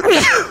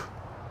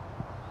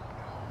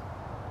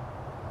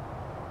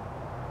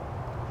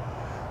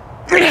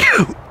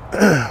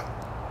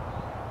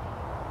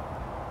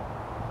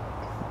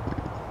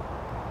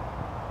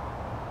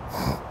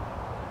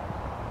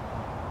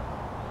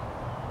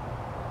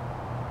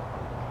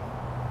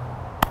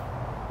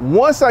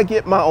 once I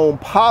get my own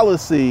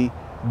policy,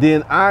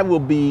 then I will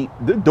be,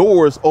 the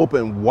doors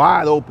open,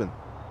 wide open.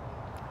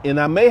 And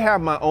I may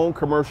have my own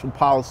commercial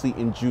policy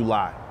in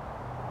July,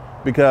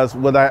 because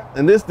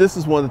this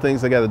is one of the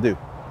things I got to do.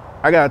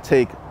 I got to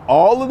take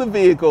all of the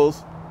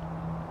vehicles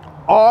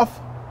off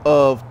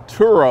of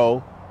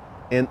Turo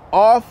and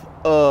off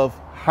of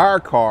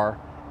Hyrecar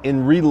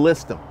and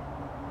relist them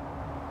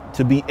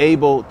to be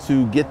able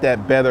to get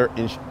that better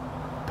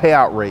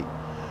payout rate,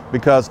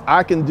 because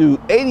I can do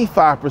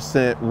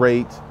 85%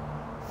 rate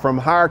from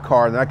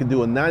Hyrecar and I can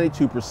do a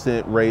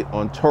 92% rate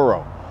on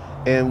Turo.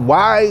 And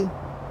why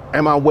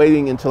am I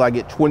waiting until I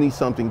get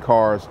 20-something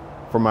cars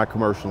for my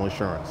commercial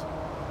insurance?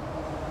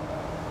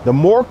 The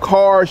more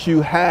cars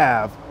you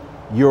have,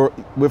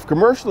 with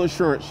commercial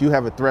insurance, you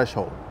have a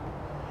threshold.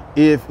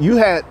 If you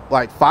had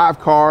like 5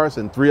 cars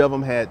and 3 of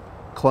them had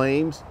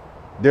claims,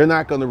 they're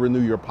not going to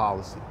renew your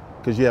policy,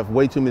 because you have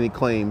way too many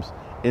claims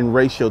in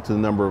ratio to the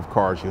number of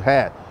cars you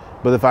had.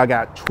 But if I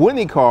got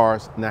 20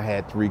 cars and I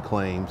had 3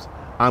 claims,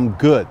 I'm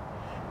good.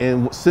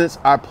 And since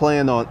I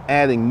plan on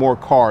adding more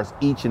cars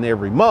each and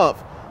every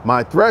month,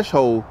 my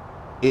threshold,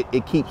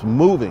 it keeps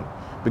moving,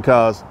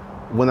 because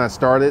when I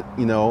started,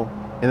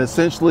 and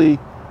essentially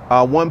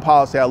one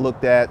policy I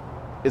looked at,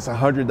 it's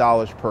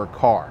 $100 per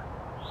car,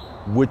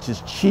 which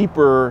is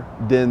cheaper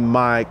than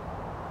my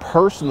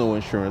personal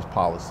insurance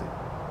policy.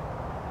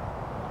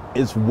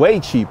 It's way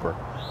cheaper.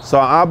 So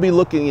I'll be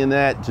looking in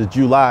that to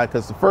July,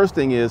 because the first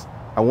thing is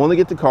I want to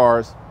get the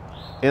cars.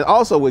 And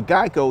also with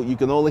Geico, you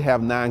can only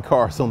have 9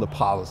 cars on the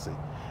policy,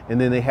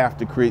 and then they have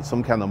to create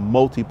some kind of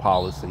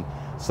multi-policy.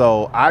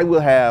 So I will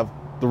have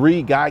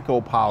 3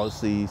 Geico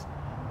policies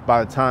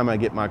by the time I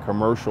get my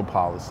commercial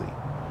policy.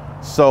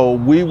 So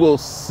we will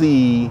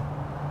see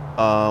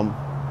how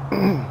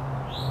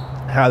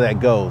that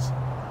goes.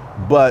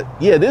 But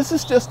yeah, this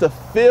is just the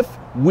 5th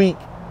week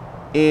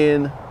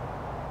in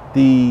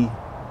the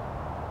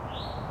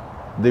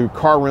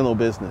car rental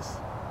business.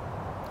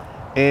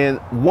 And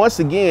once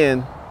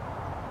again,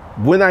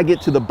 when I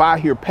get to the buy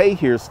here, pay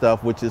here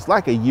stuff, which is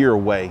like a year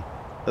away,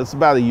 that's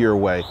about a year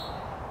away,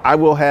 I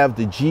will have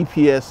the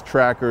GPS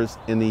trackers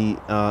and the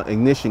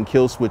ignition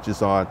kill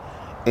switches on.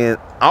 And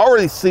I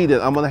already see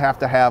that I'm gonna have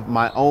to have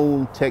my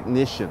own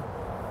technician,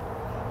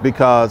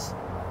 because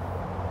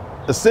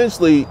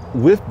essentially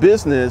with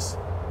business,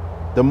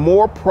 the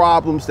more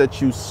problems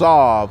that you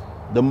solve,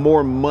 the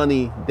more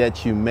money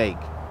that you make.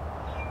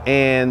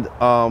 And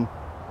a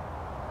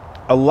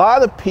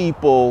lot of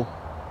people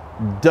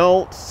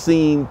don't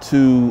seem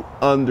to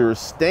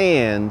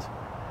understand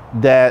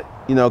that,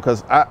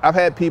 because I've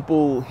had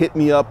people hit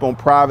me up on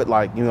private,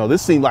 like,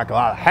 this seemed like a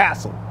lot of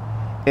hassle.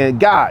 And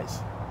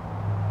guys,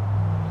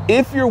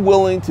 if you're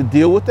willing to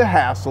deal with the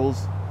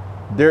hassles,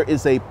 there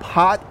is a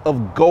pot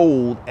of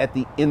gold at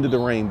the end of the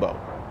rainbow.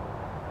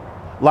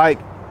 Like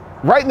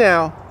right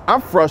now,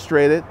 I'm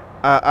frustrated.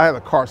 I had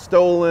a car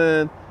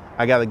stolen.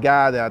 I got a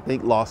guy that I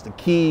think lost a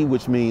key,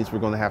 which means we're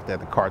going to have the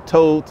car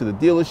towed to the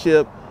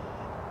dealership.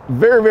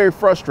 Very, very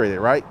frustrated,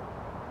 right?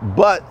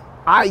 But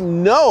I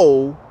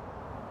know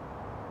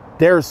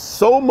there's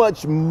so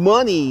much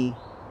money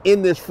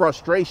in this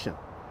frustration.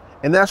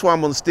 And that's why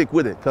I'm going to stick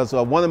with it, because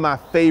one of my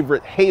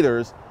favorite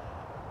haters,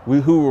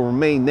 who will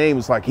remain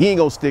nameless, like, he ain't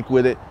going to stick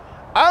with it.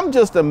 I'm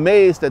just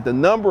amazed at the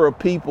number of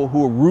people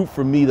who root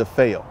for me to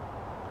fail.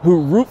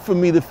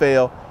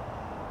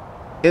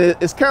 And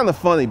it's kind of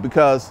funny,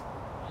 because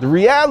the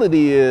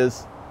reality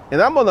is,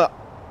 and I'm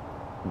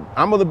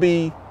gonna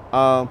be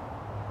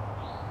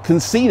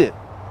conceited.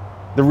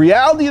 The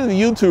reality of the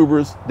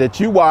YouTubers that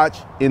you watch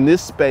in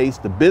this space,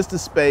 the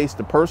business space,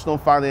 the personal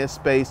finance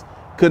space,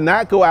 could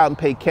not go out and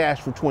pay cash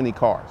for 20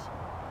 cars.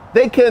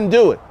 They couldn't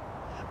do it,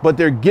 but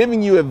they're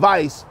giving you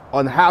advice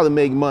on how to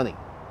make money.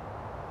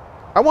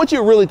 I want you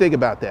to really think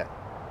about that,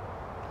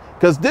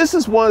 because this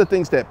is one of the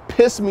things that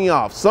pissed me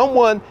off.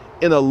 Someone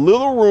in a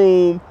little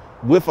room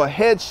with a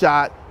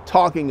headshot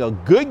talking a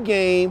good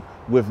game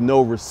with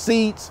no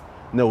receipts,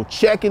 no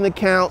checking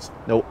accounts,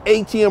 no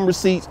ATM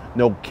receipts,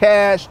 no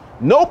cash,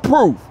 no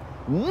proof.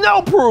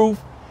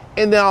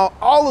 And now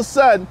all of a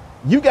sudden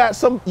you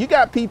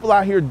got people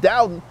out here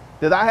doubting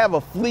that I have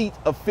a fleet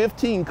of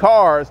 15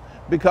 cars,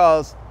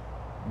 because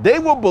they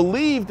will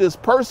believe this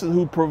person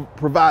who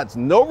provides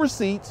no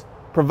receipts,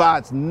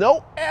 provides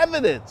no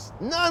evidence,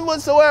 none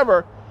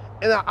whatsoever.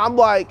 And I'm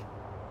like,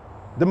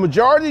 the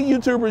majority of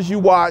YouTubers you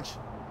watch,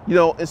 you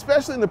know,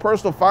 especially in the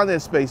personal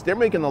finance space, they're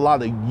making a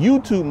lot of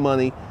YouTube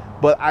money,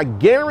 but I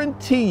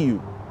guarantee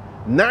you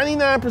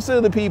 99%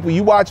 of the people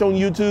you watch on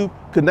YouTube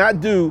could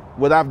not do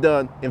what I've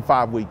done in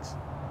 5 weeks.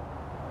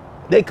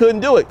 They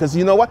couldn't do it, because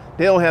you know what?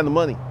 They don't have the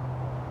money.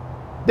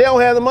 They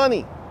don't have the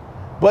money.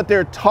 But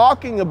they're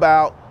talking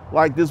about,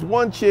 like this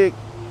one chick,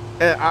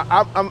 and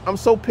I'm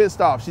so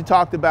pissed off. She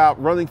talked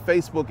about running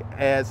Facebook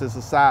ads as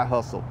a side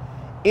hustle.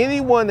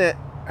 Anyone that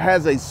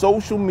has a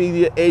social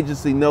media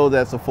agency knows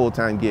that's a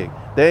full-time gig.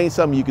 That ain't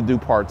something you can do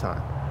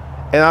part-time.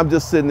 And I'm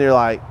just sitting there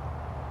like,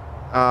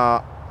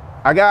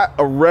 I got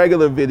a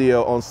regular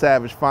video on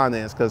Savage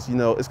Finance, because you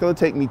know it's going to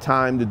take me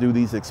time to do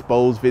these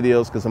exposed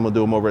videos, because I'm going to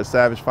do them over at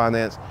Savage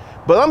Finance.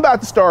 But I'm about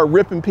to start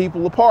ripping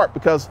people apart,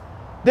 because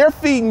they're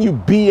feeding you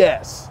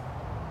BS.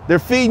 They're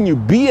feeding you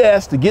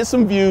BS to get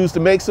some views,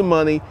 to make some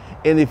money.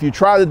 And if you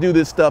try to do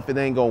this stuff, it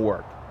ain't gonna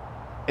work.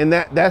 And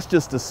that's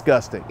just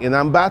disgusting. And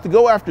I'm about to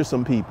go after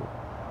some people.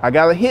 I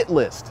got a hit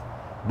list.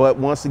 But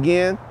once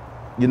again,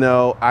 you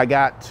know, I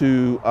got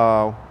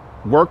to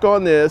work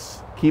on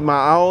this, keep my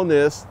eye on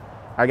this.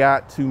 I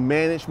got to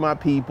manage my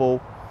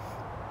people.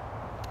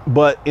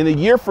 But in a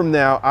year from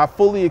now, I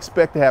fully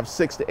expect to have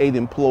 6 to 8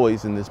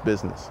 employees in this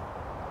business.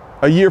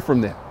 A year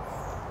from now.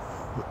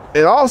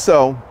 And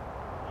also,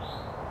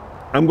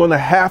 I'm going to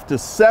have to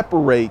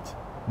separate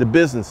the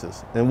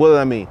businesses. And what do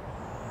I mean?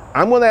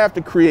 I'm going to have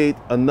to create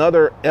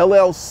another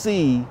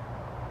LLC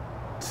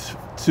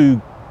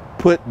to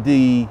put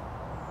the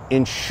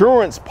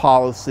insurance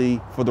policy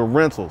for the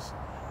rentals.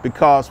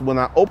 Because when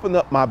I open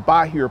up my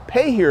buy here,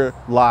 pay here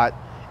lot,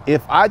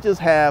 if I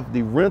just have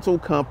the rental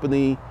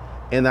company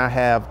and I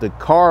have the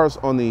cars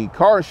on the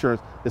car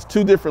insurance, it's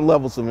 2 different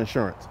levels of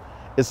insurance.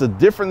 It's a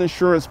different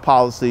insurance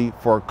policy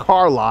for a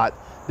car lot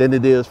than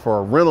it is for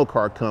a rental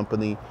car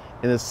company.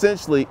 And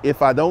essentially,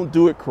 if I don't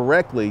do it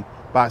correctly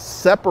by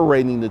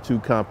separating the 2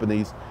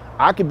 companies,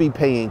 I could be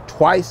paying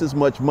twice as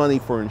much money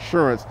for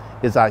insurance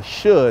as I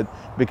should,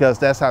 because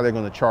that's how they're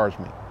going to charge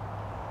me.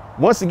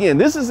 Once again,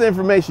 this is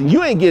information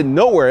you ain't getting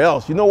nowhere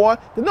else. You know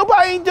what? Because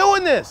nobody ain't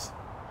doing this.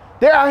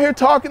 They're out here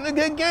talking a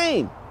good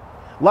game.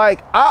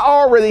 Like, I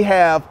already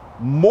have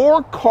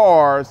more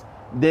cars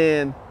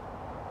than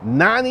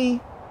 95%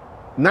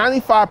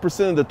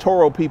 of the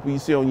Turo people you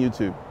see on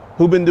YouTube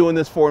who've been doing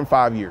this 4 and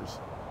 5 years.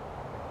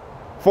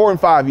 4 and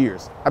 5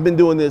 years. I've been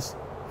doing this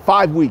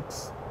 5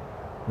 weeks,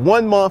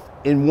 1 month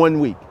in 1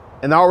 week,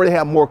 and I already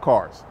have more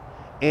cars.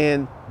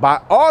 And by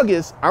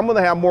August, I'm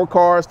gonna have more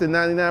cars than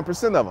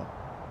 99% of them.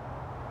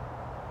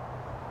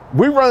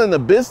 We're running a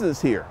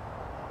business here.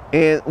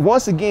 And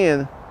once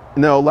again,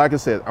 you know, like I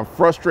said, I'm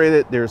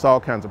frustrated. There's all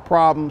kinds of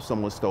problems.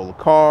 Someone stole a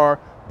car,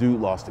 dude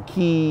lost a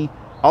key,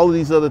 all of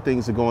these other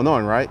things are going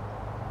on, right?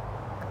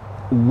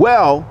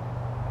 Well,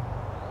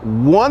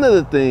 one of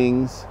the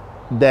things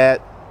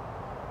that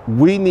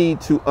we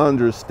need to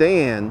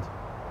understand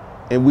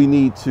and we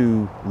need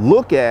to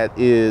look at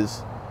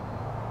is,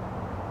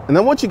 and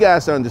I want you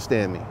guys to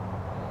understand me,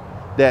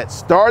 that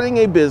starting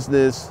a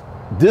business,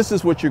 this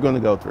is what you're going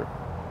to go through.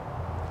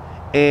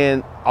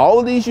 And all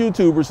of these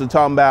YouTubers are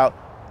talking about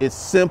it's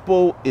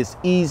simple, it's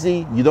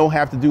easy, you don't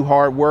have to do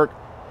hard work.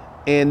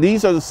 And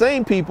these are the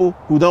same people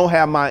who don't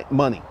have my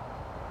money.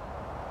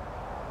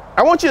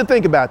 I want you to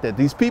think about that.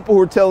 These people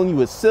who are telling you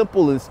it's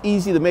simple and it's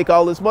easy to make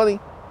all this money,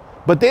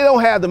 but they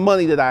don't have the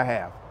money that I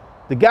have.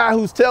 The guy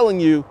who's telling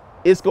you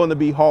it's going to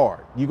be hard,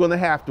 you're going to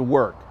have to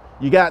work,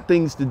 you got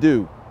things to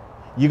do,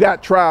 you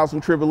got trials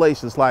and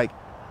tribulations. Like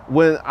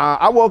when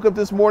I woke up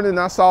this morning and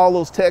I saw all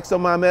those texts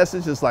on my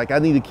message, it's like, I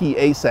need a key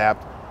ASAP.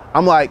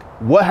 I'm like,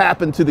 what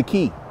happened to the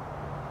key?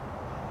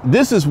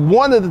 This is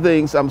one of the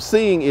things I'm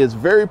seeing is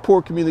very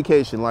poor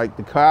communication. Like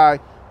the guy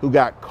who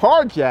got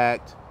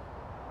carjacked,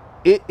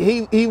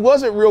 he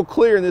wasn't real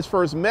clear in his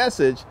first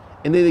message,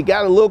 and then it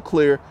got a little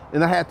clear,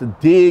 and I had to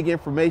dig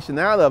information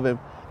out of him.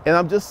 And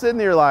I'm just sitting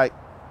there like,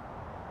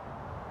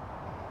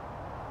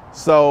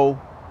 so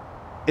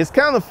it's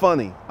kind of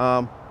funny.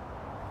 I'm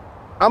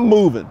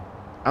moving.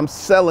 I'm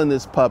selling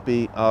this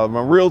puppy.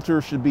 My realtor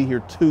should be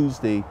here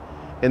Tuesday,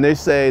 and they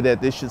say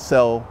that this should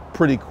sell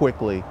pretty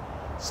quickly.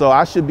 So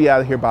I should be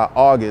out of here by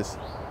August,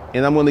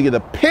 and I'm going to get a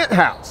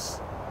penthouse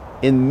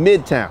in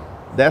Midtown.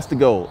 That's the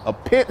goal, a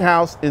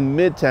penthouse in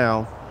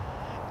Midtown.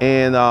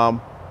 And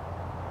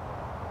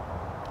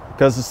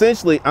Because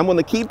essentially, I'm going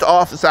to keep the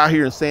office out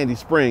here in Sandy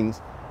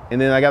Springs,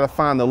 and then I got to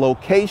find the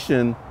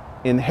location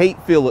in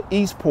Hatfield or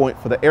East Point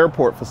for the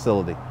airport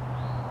facility.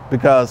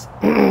 Because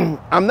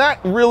I'm not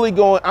really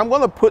going, I'm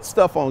going to put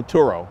stuff on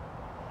Turo.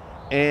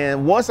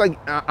 And once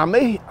I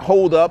may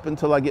hold up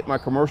until I get my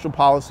commercial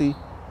policy,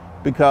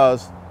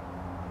 because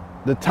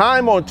the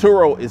time on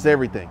Turo is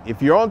everything.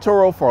 If you're on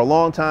Turo for a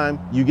long time,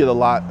 you get a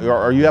lot,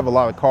 or you have a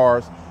lot of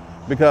cars.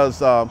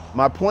 Because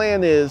my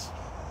plan is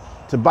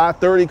to buy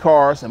 30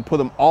 cars and put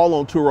them all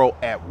on Turo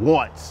at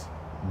once.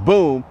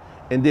 Boom.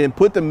 And then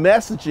put the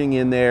messaging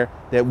in there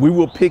that we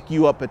will pick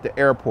you up at the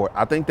airport.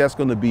 I think that's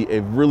going to be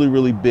a really,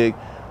 really big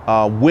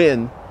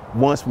win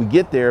once we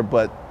get there.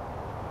 But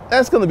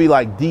that's going to be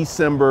like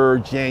December,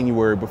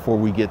 January before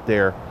we get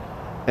there.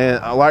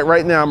 And like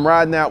right now, I'm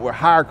riding out with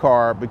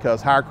Hyrecar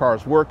because Hyrecar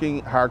is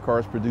working,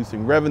 Hyrecar is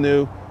producing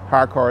revenue,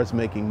 Hyrecar is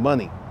making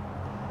money.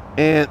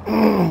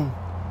 And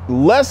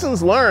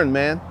lessons learned,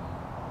 man.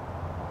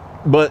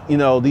 But you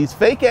know, these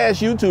fake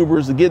ass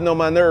YouTubers are getting on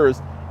my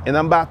nerves, and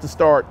I'm about to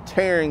start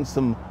tearing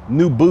some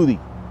new booty,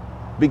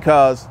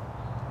 because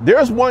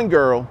there's one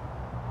girl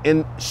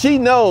and she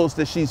knows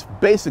that she's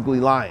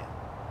basically lying.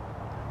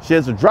 She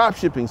has a drop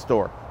shipping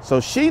store. So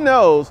she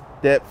knows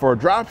that for a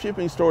drop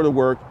shipping store to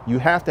work, you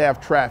have to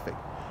have traffic.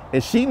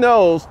 And she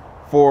knows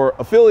for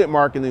affiliate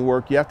marketing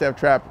work, you have to have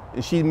traffic.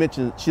 And she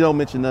don't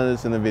mention none of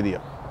this in the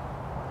video.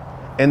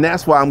 And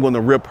that's why I'm going to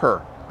rip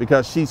her,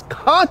 because she's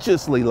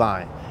consciously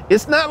lying.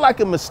 It's not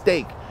like a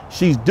mistake.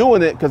 She's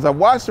doing it because I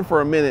watched her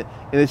for a minute,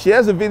 and if she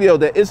has a video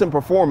that isn't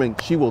performing,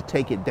 she will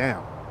take it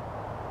down.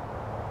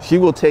 She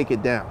will take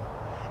it down.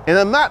 And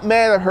I'm not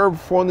mad at her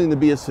for wanting to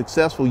be a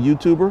successful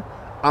YouTuber.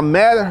 I'm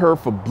mad at her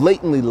for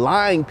blatantly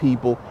lying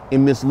people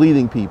and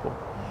misleading people.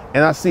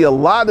 And I see a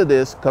lot of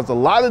this because a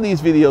lot of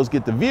these videos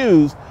get the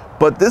views,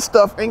 but this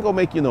stuff ain't gonna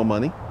make you no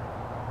money.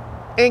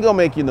 Ain't gonna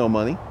make you no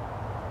money.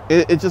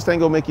 It just ain't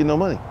gonna make you no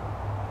money.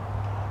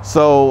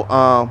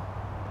 So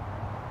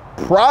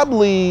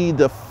probably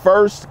the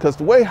first, because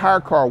the way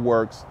Hyrecar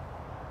works,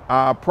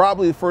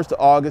 probably the 1st of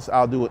August,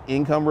 I'll do an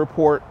income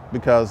report,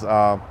 because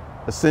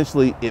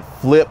essentially it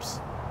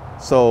flips.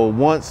 So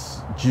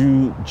once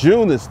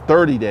June is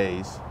 30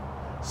 days.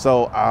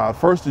 So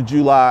 1st of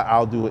July,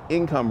 I'll do an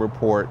income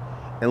report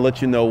and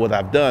let you know what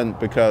I've done,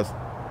 because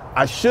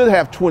I should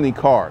have 20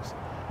 cars,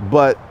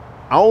 but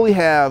I only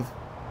have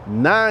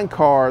 9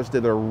 cars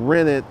that are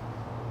rented.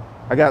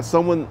 I got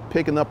someone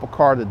picking up a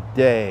car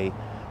today.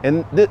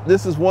 And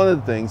this is one of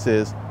the things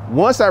is,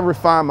 once I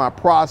refine my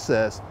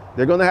process,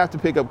 they're going to have to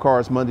pick up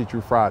cars Monday through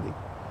Friday.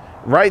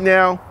 Right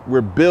now, we're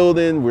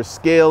building, we're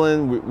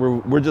scaling,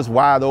 we're just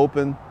wide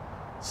open.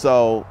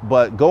 So,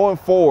 but going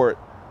forward,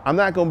 I'm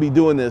not going to be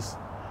doing this,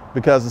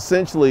 because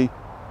essentially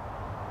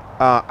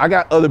I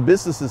got other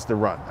businesses to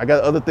run. I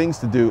got other things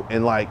to do.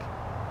 And like,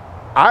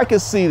 I can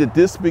see that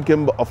this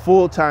become a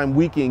full-time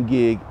weekend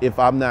gig if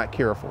I'm not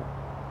careful,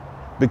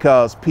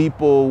 because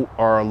people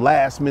are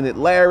last minute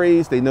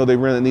Larrys. They know they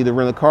need to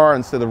rent a car.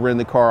 Instead of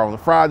renting a car on a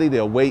Friday,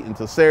 they'll wait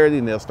until Saturday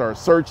and they'll start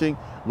searching,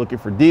 looking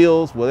for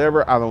deals,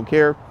 whatever. I don't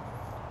care.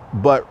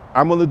 But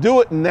I'm going to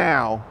do it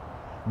now.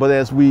 But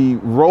as we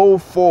roll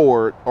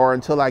forward, or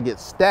until I get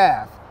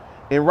staff,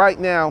 and right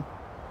now,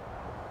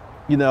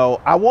 you know,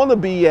 I want to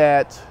be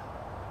at,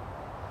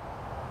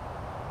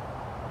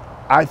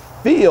 I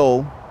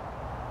feel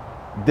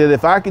that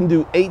if I can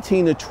do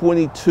 18 to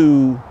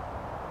 22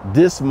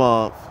 this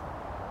month,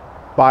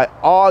 by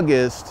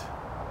August,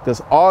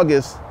 because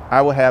August,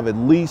 I will have at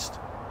least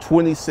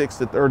 26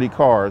 to 30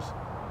 cars.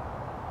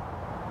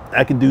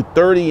 I can do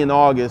 30 in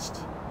August,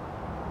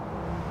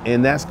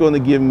 and that's going to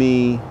give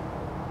me,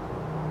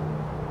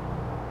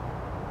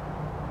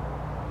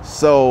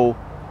 so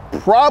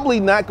probably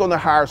not going to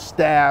hire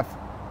staff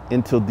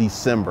until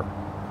December.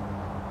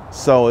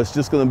 So it's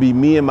just going to be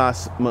me and my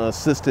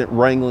assistant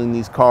wrangling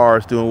these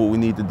cars, doing what we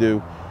need to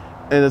do.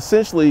 And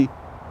essentially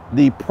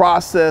the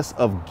process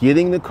of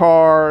getting the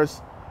cars,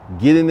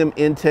 getting them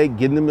intake,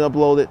 getting them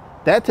uploaded,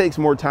 that takes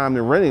more time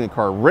than renting a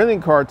car. Renting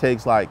a car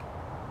takes like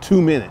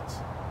 2 minutes.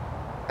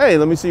 Hey,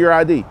 let me see your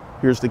ID.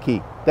 Here's the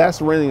key.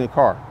 That's renting a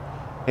car.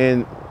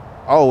 And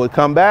oh, it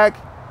come back,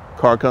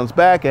 car comes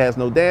back, it has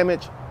no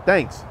damage,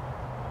 thanks.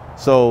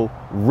 So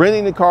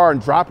renting the car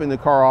and dropping the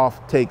car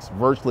off takes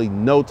virtually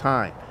no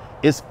time.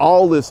 It's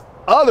all this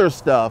other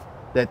stuff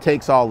that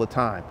takes all the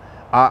time.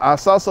 I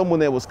saw someone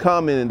that was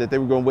commenting that they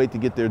were going to wait to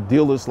get their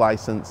dealer's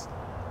license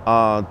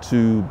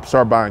to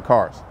start buying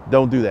cars.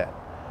 Don't do that.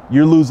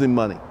 You're losing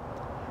money,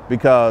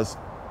 because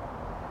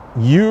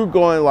you're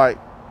going, like,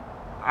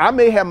 I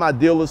may have my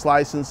dealer's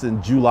license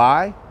in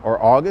July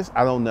or August,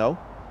 I don't know.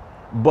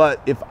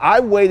 But if I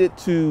waited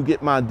to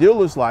get my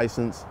dealer's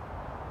license,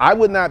 I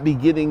would not be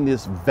getting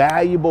this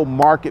valuable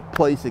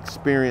marketplace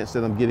experience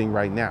that I'm getting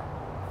right now.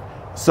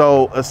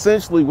 So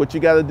essentially what you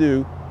got to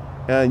do,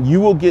 and you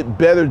will get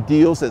better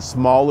deals at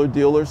smaller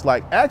dealers.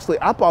 Like, actually,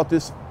 I bought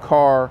this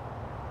car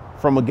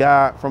from a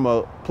guy from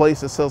a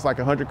place that sells like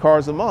 100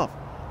 cars a month.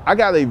 I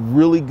got a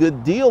really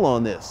good deal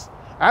on this.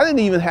 I didn't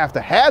even have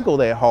to haggle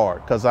that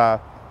hard, because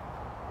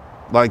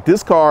Like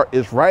this car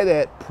is right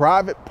at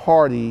private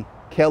party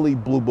Kelly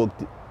Blue Book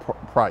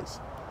price.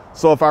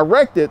 So if I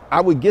wrecked it,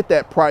 I would get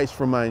that price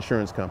from my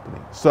insurance company.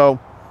 So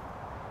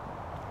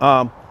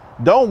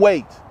don't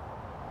wait.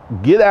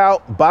 Get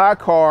out, buy a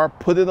car,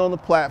 put it on the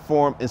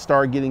platform, and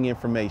start getting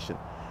information.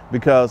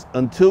 Because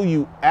until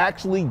you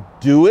actually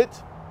do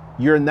it,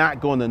 you're not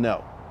going to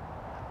know.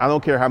 I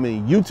don't care how many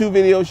YouTube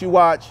videos you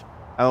watch.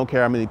 I don't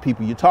care how many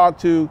people you talk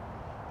to.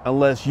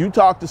 Unless you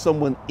talk to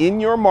someone in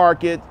your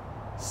market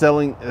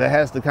selling that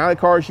has the kind of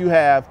cars you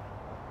have,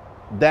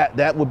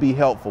 that would be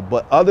helpful.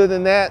 But other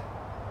than that,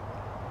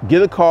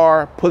 get a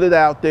car, put it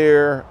out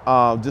there,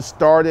 just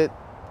start it.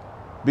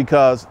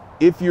 Because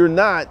if you're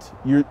not,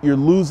 you're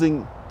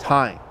losing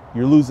time.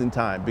 You're losing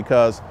time.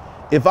 Because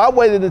if I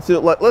waited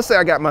until, let's say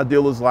I got my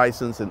dealer's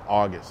license in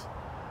August,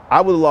 I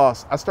would have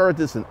lost, I started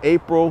this in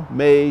April,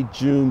 May,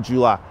 June,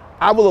 July.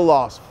 I would have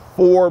lost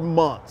 4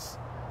 months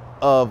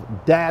of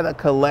data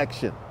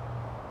collection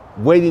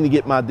waiting to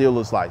get my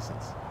dealer's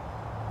license.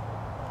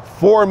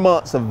 4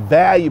 months of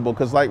valuable,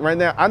 because like right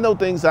now, I know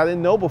things I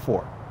didn't know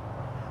before.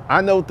 I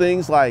know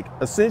things like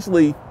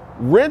essentially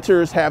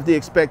renters have the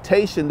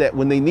expectation that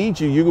when they need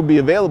you, you're gonna be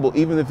available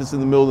even if it's in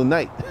the middle of the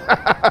night.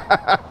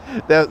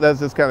 That's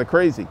just kind of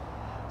crazy.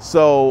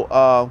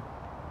 So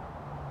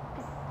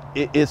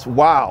it's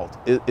wild.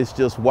 It's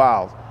just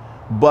wild.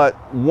 But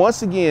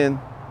once again,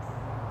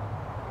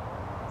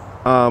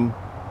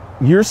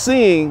 you're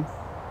seeing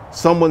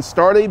someone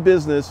start a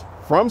business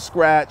from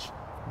scratch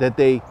that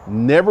they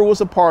never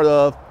was a part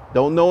of,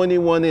 don't know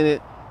anyone in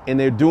it, and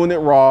they're doing it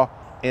raw.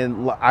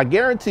 And I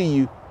guarantee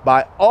you,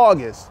 by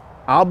August,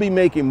 I'll be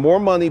making more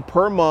money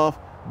per month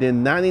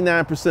than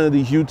 99% of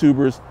these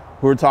YouTubers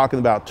who are talking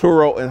about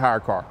Turo and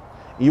Hyrecar.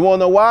 You wanna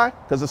know why?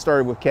 Because I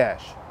started with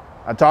cash.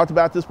 I talked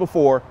about this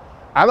before.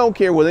 I don't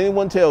care what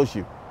anyone tells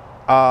you.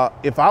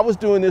 If I was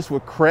doing this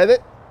with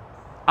credit,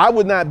 I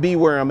would not be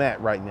where I'm at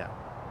right now.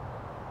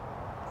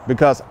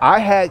 Because I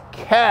had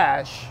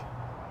cash.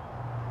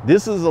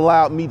 This has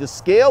allowed me to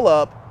scale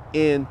up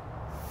in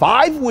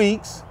 5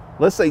 weeks,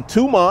 let's say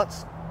 2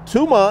 months,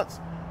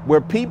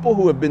 where people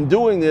who have been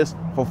doing this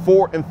for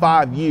 4 and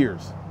 5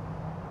 years,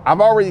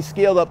 I've already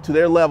scaled up to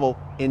their level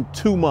in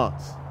 2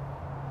 months.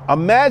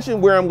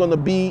 Imagine where I'm gonna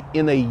be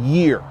in a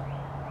year.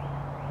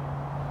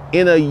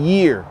 In a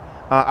year.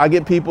 I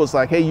get people, it's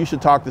like, hey, you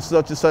should talk to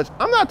such and such.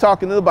 I'm not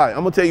talking to anybody.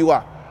 I'm gonna tell you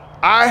why.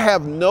 I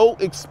have no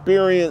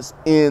experience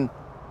in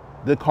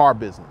the car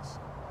business,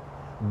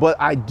 but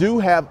I do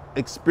have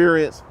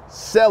experience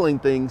selling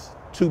things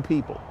to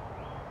people.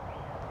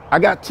 I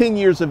got 10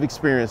 years of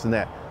experience in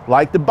that.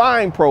 Like the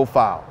buying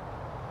profile,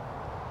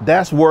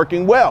 that's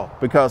working well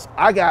because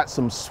I got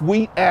some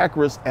sweet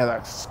Acuras at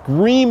a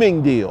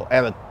screaming deal,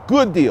 at a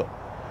good deal.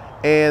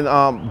 And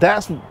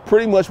that's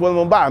pretty much what I'm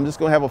gonna buy. I'm just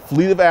gonna have a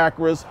fleet of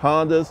Acuras,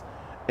 Hondas,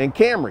 and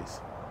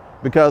Camrys,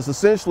 because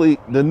essentially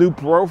the new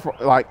profile,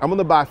 like I'm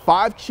gonna buy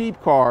 5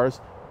 cheap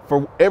cars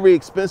for every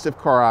expensive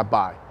car I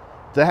buy,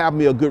 to have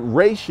me a good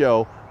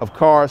ratio of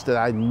cars that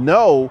I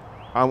know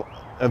I'm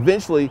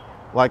eventually,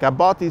 like I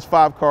bought these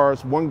 5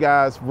 cars, one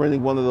guy's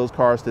renting one of those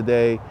cars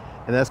today,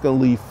 and that's gonna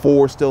leave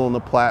 4 still on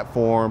the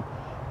platform,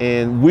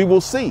 and we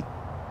will see.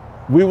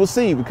 We will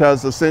see,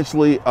 because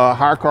essentially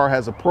Hyrecar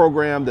has a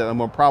program that I'm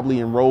gonna probably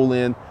enroll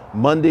in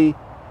Monday,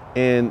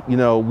 and you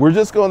know, we're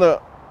just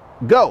gonna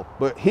go.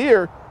 But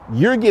here,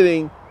 you're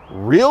getting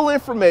real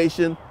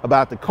information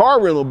about the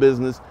car rental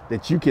business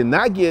that you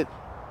cannot get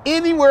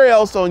anywhere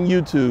else on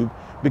YouTube,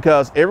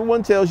 because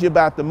everyone tells you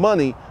about the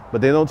money,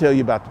 but they don't tell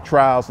you about the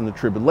trials and the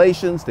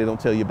tribulations. They don't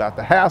tell you about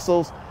the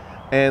hassles.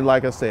 And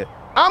like I said,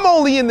 I'm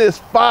only in this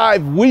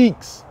 5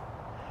 weeks.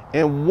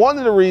 And one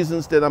of the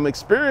reasons that I'm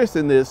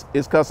experiencing this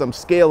is because I'm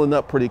scaling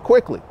up pretty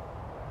quickly.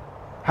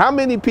 How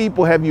many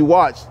people have you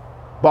watched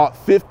bought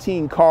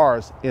 15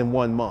 cars in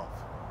 1 month?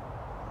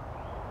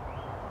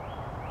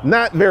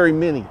 Not very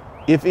many,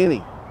 if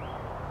any.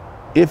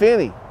 If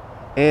any.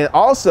 And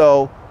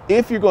also,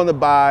 if you're going to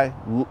buy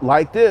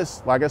like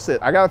this, like I said,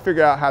 I got to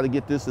figure out how to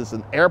get this as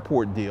an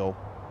airport deal,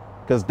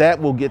 because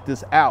that will get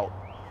this out.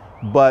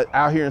 But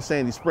out here in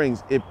Sandy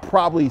Springs, it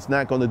probably is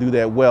not going to do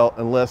that well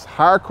unless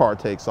Hyrecar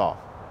takes off.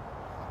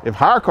 If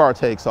Hyrecar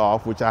takes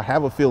off, which I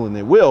have a feeling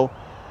it will,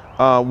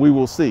 we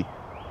will see.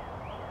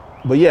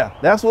 But yeah,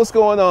 that's what's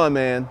going on,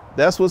 man.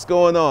 That's what's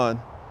going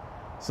on.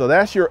 So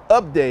that's your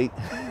update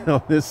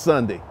on this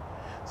Sunday.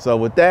 So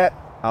with that,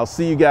 I'll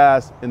see you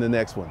guys in the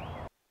next one.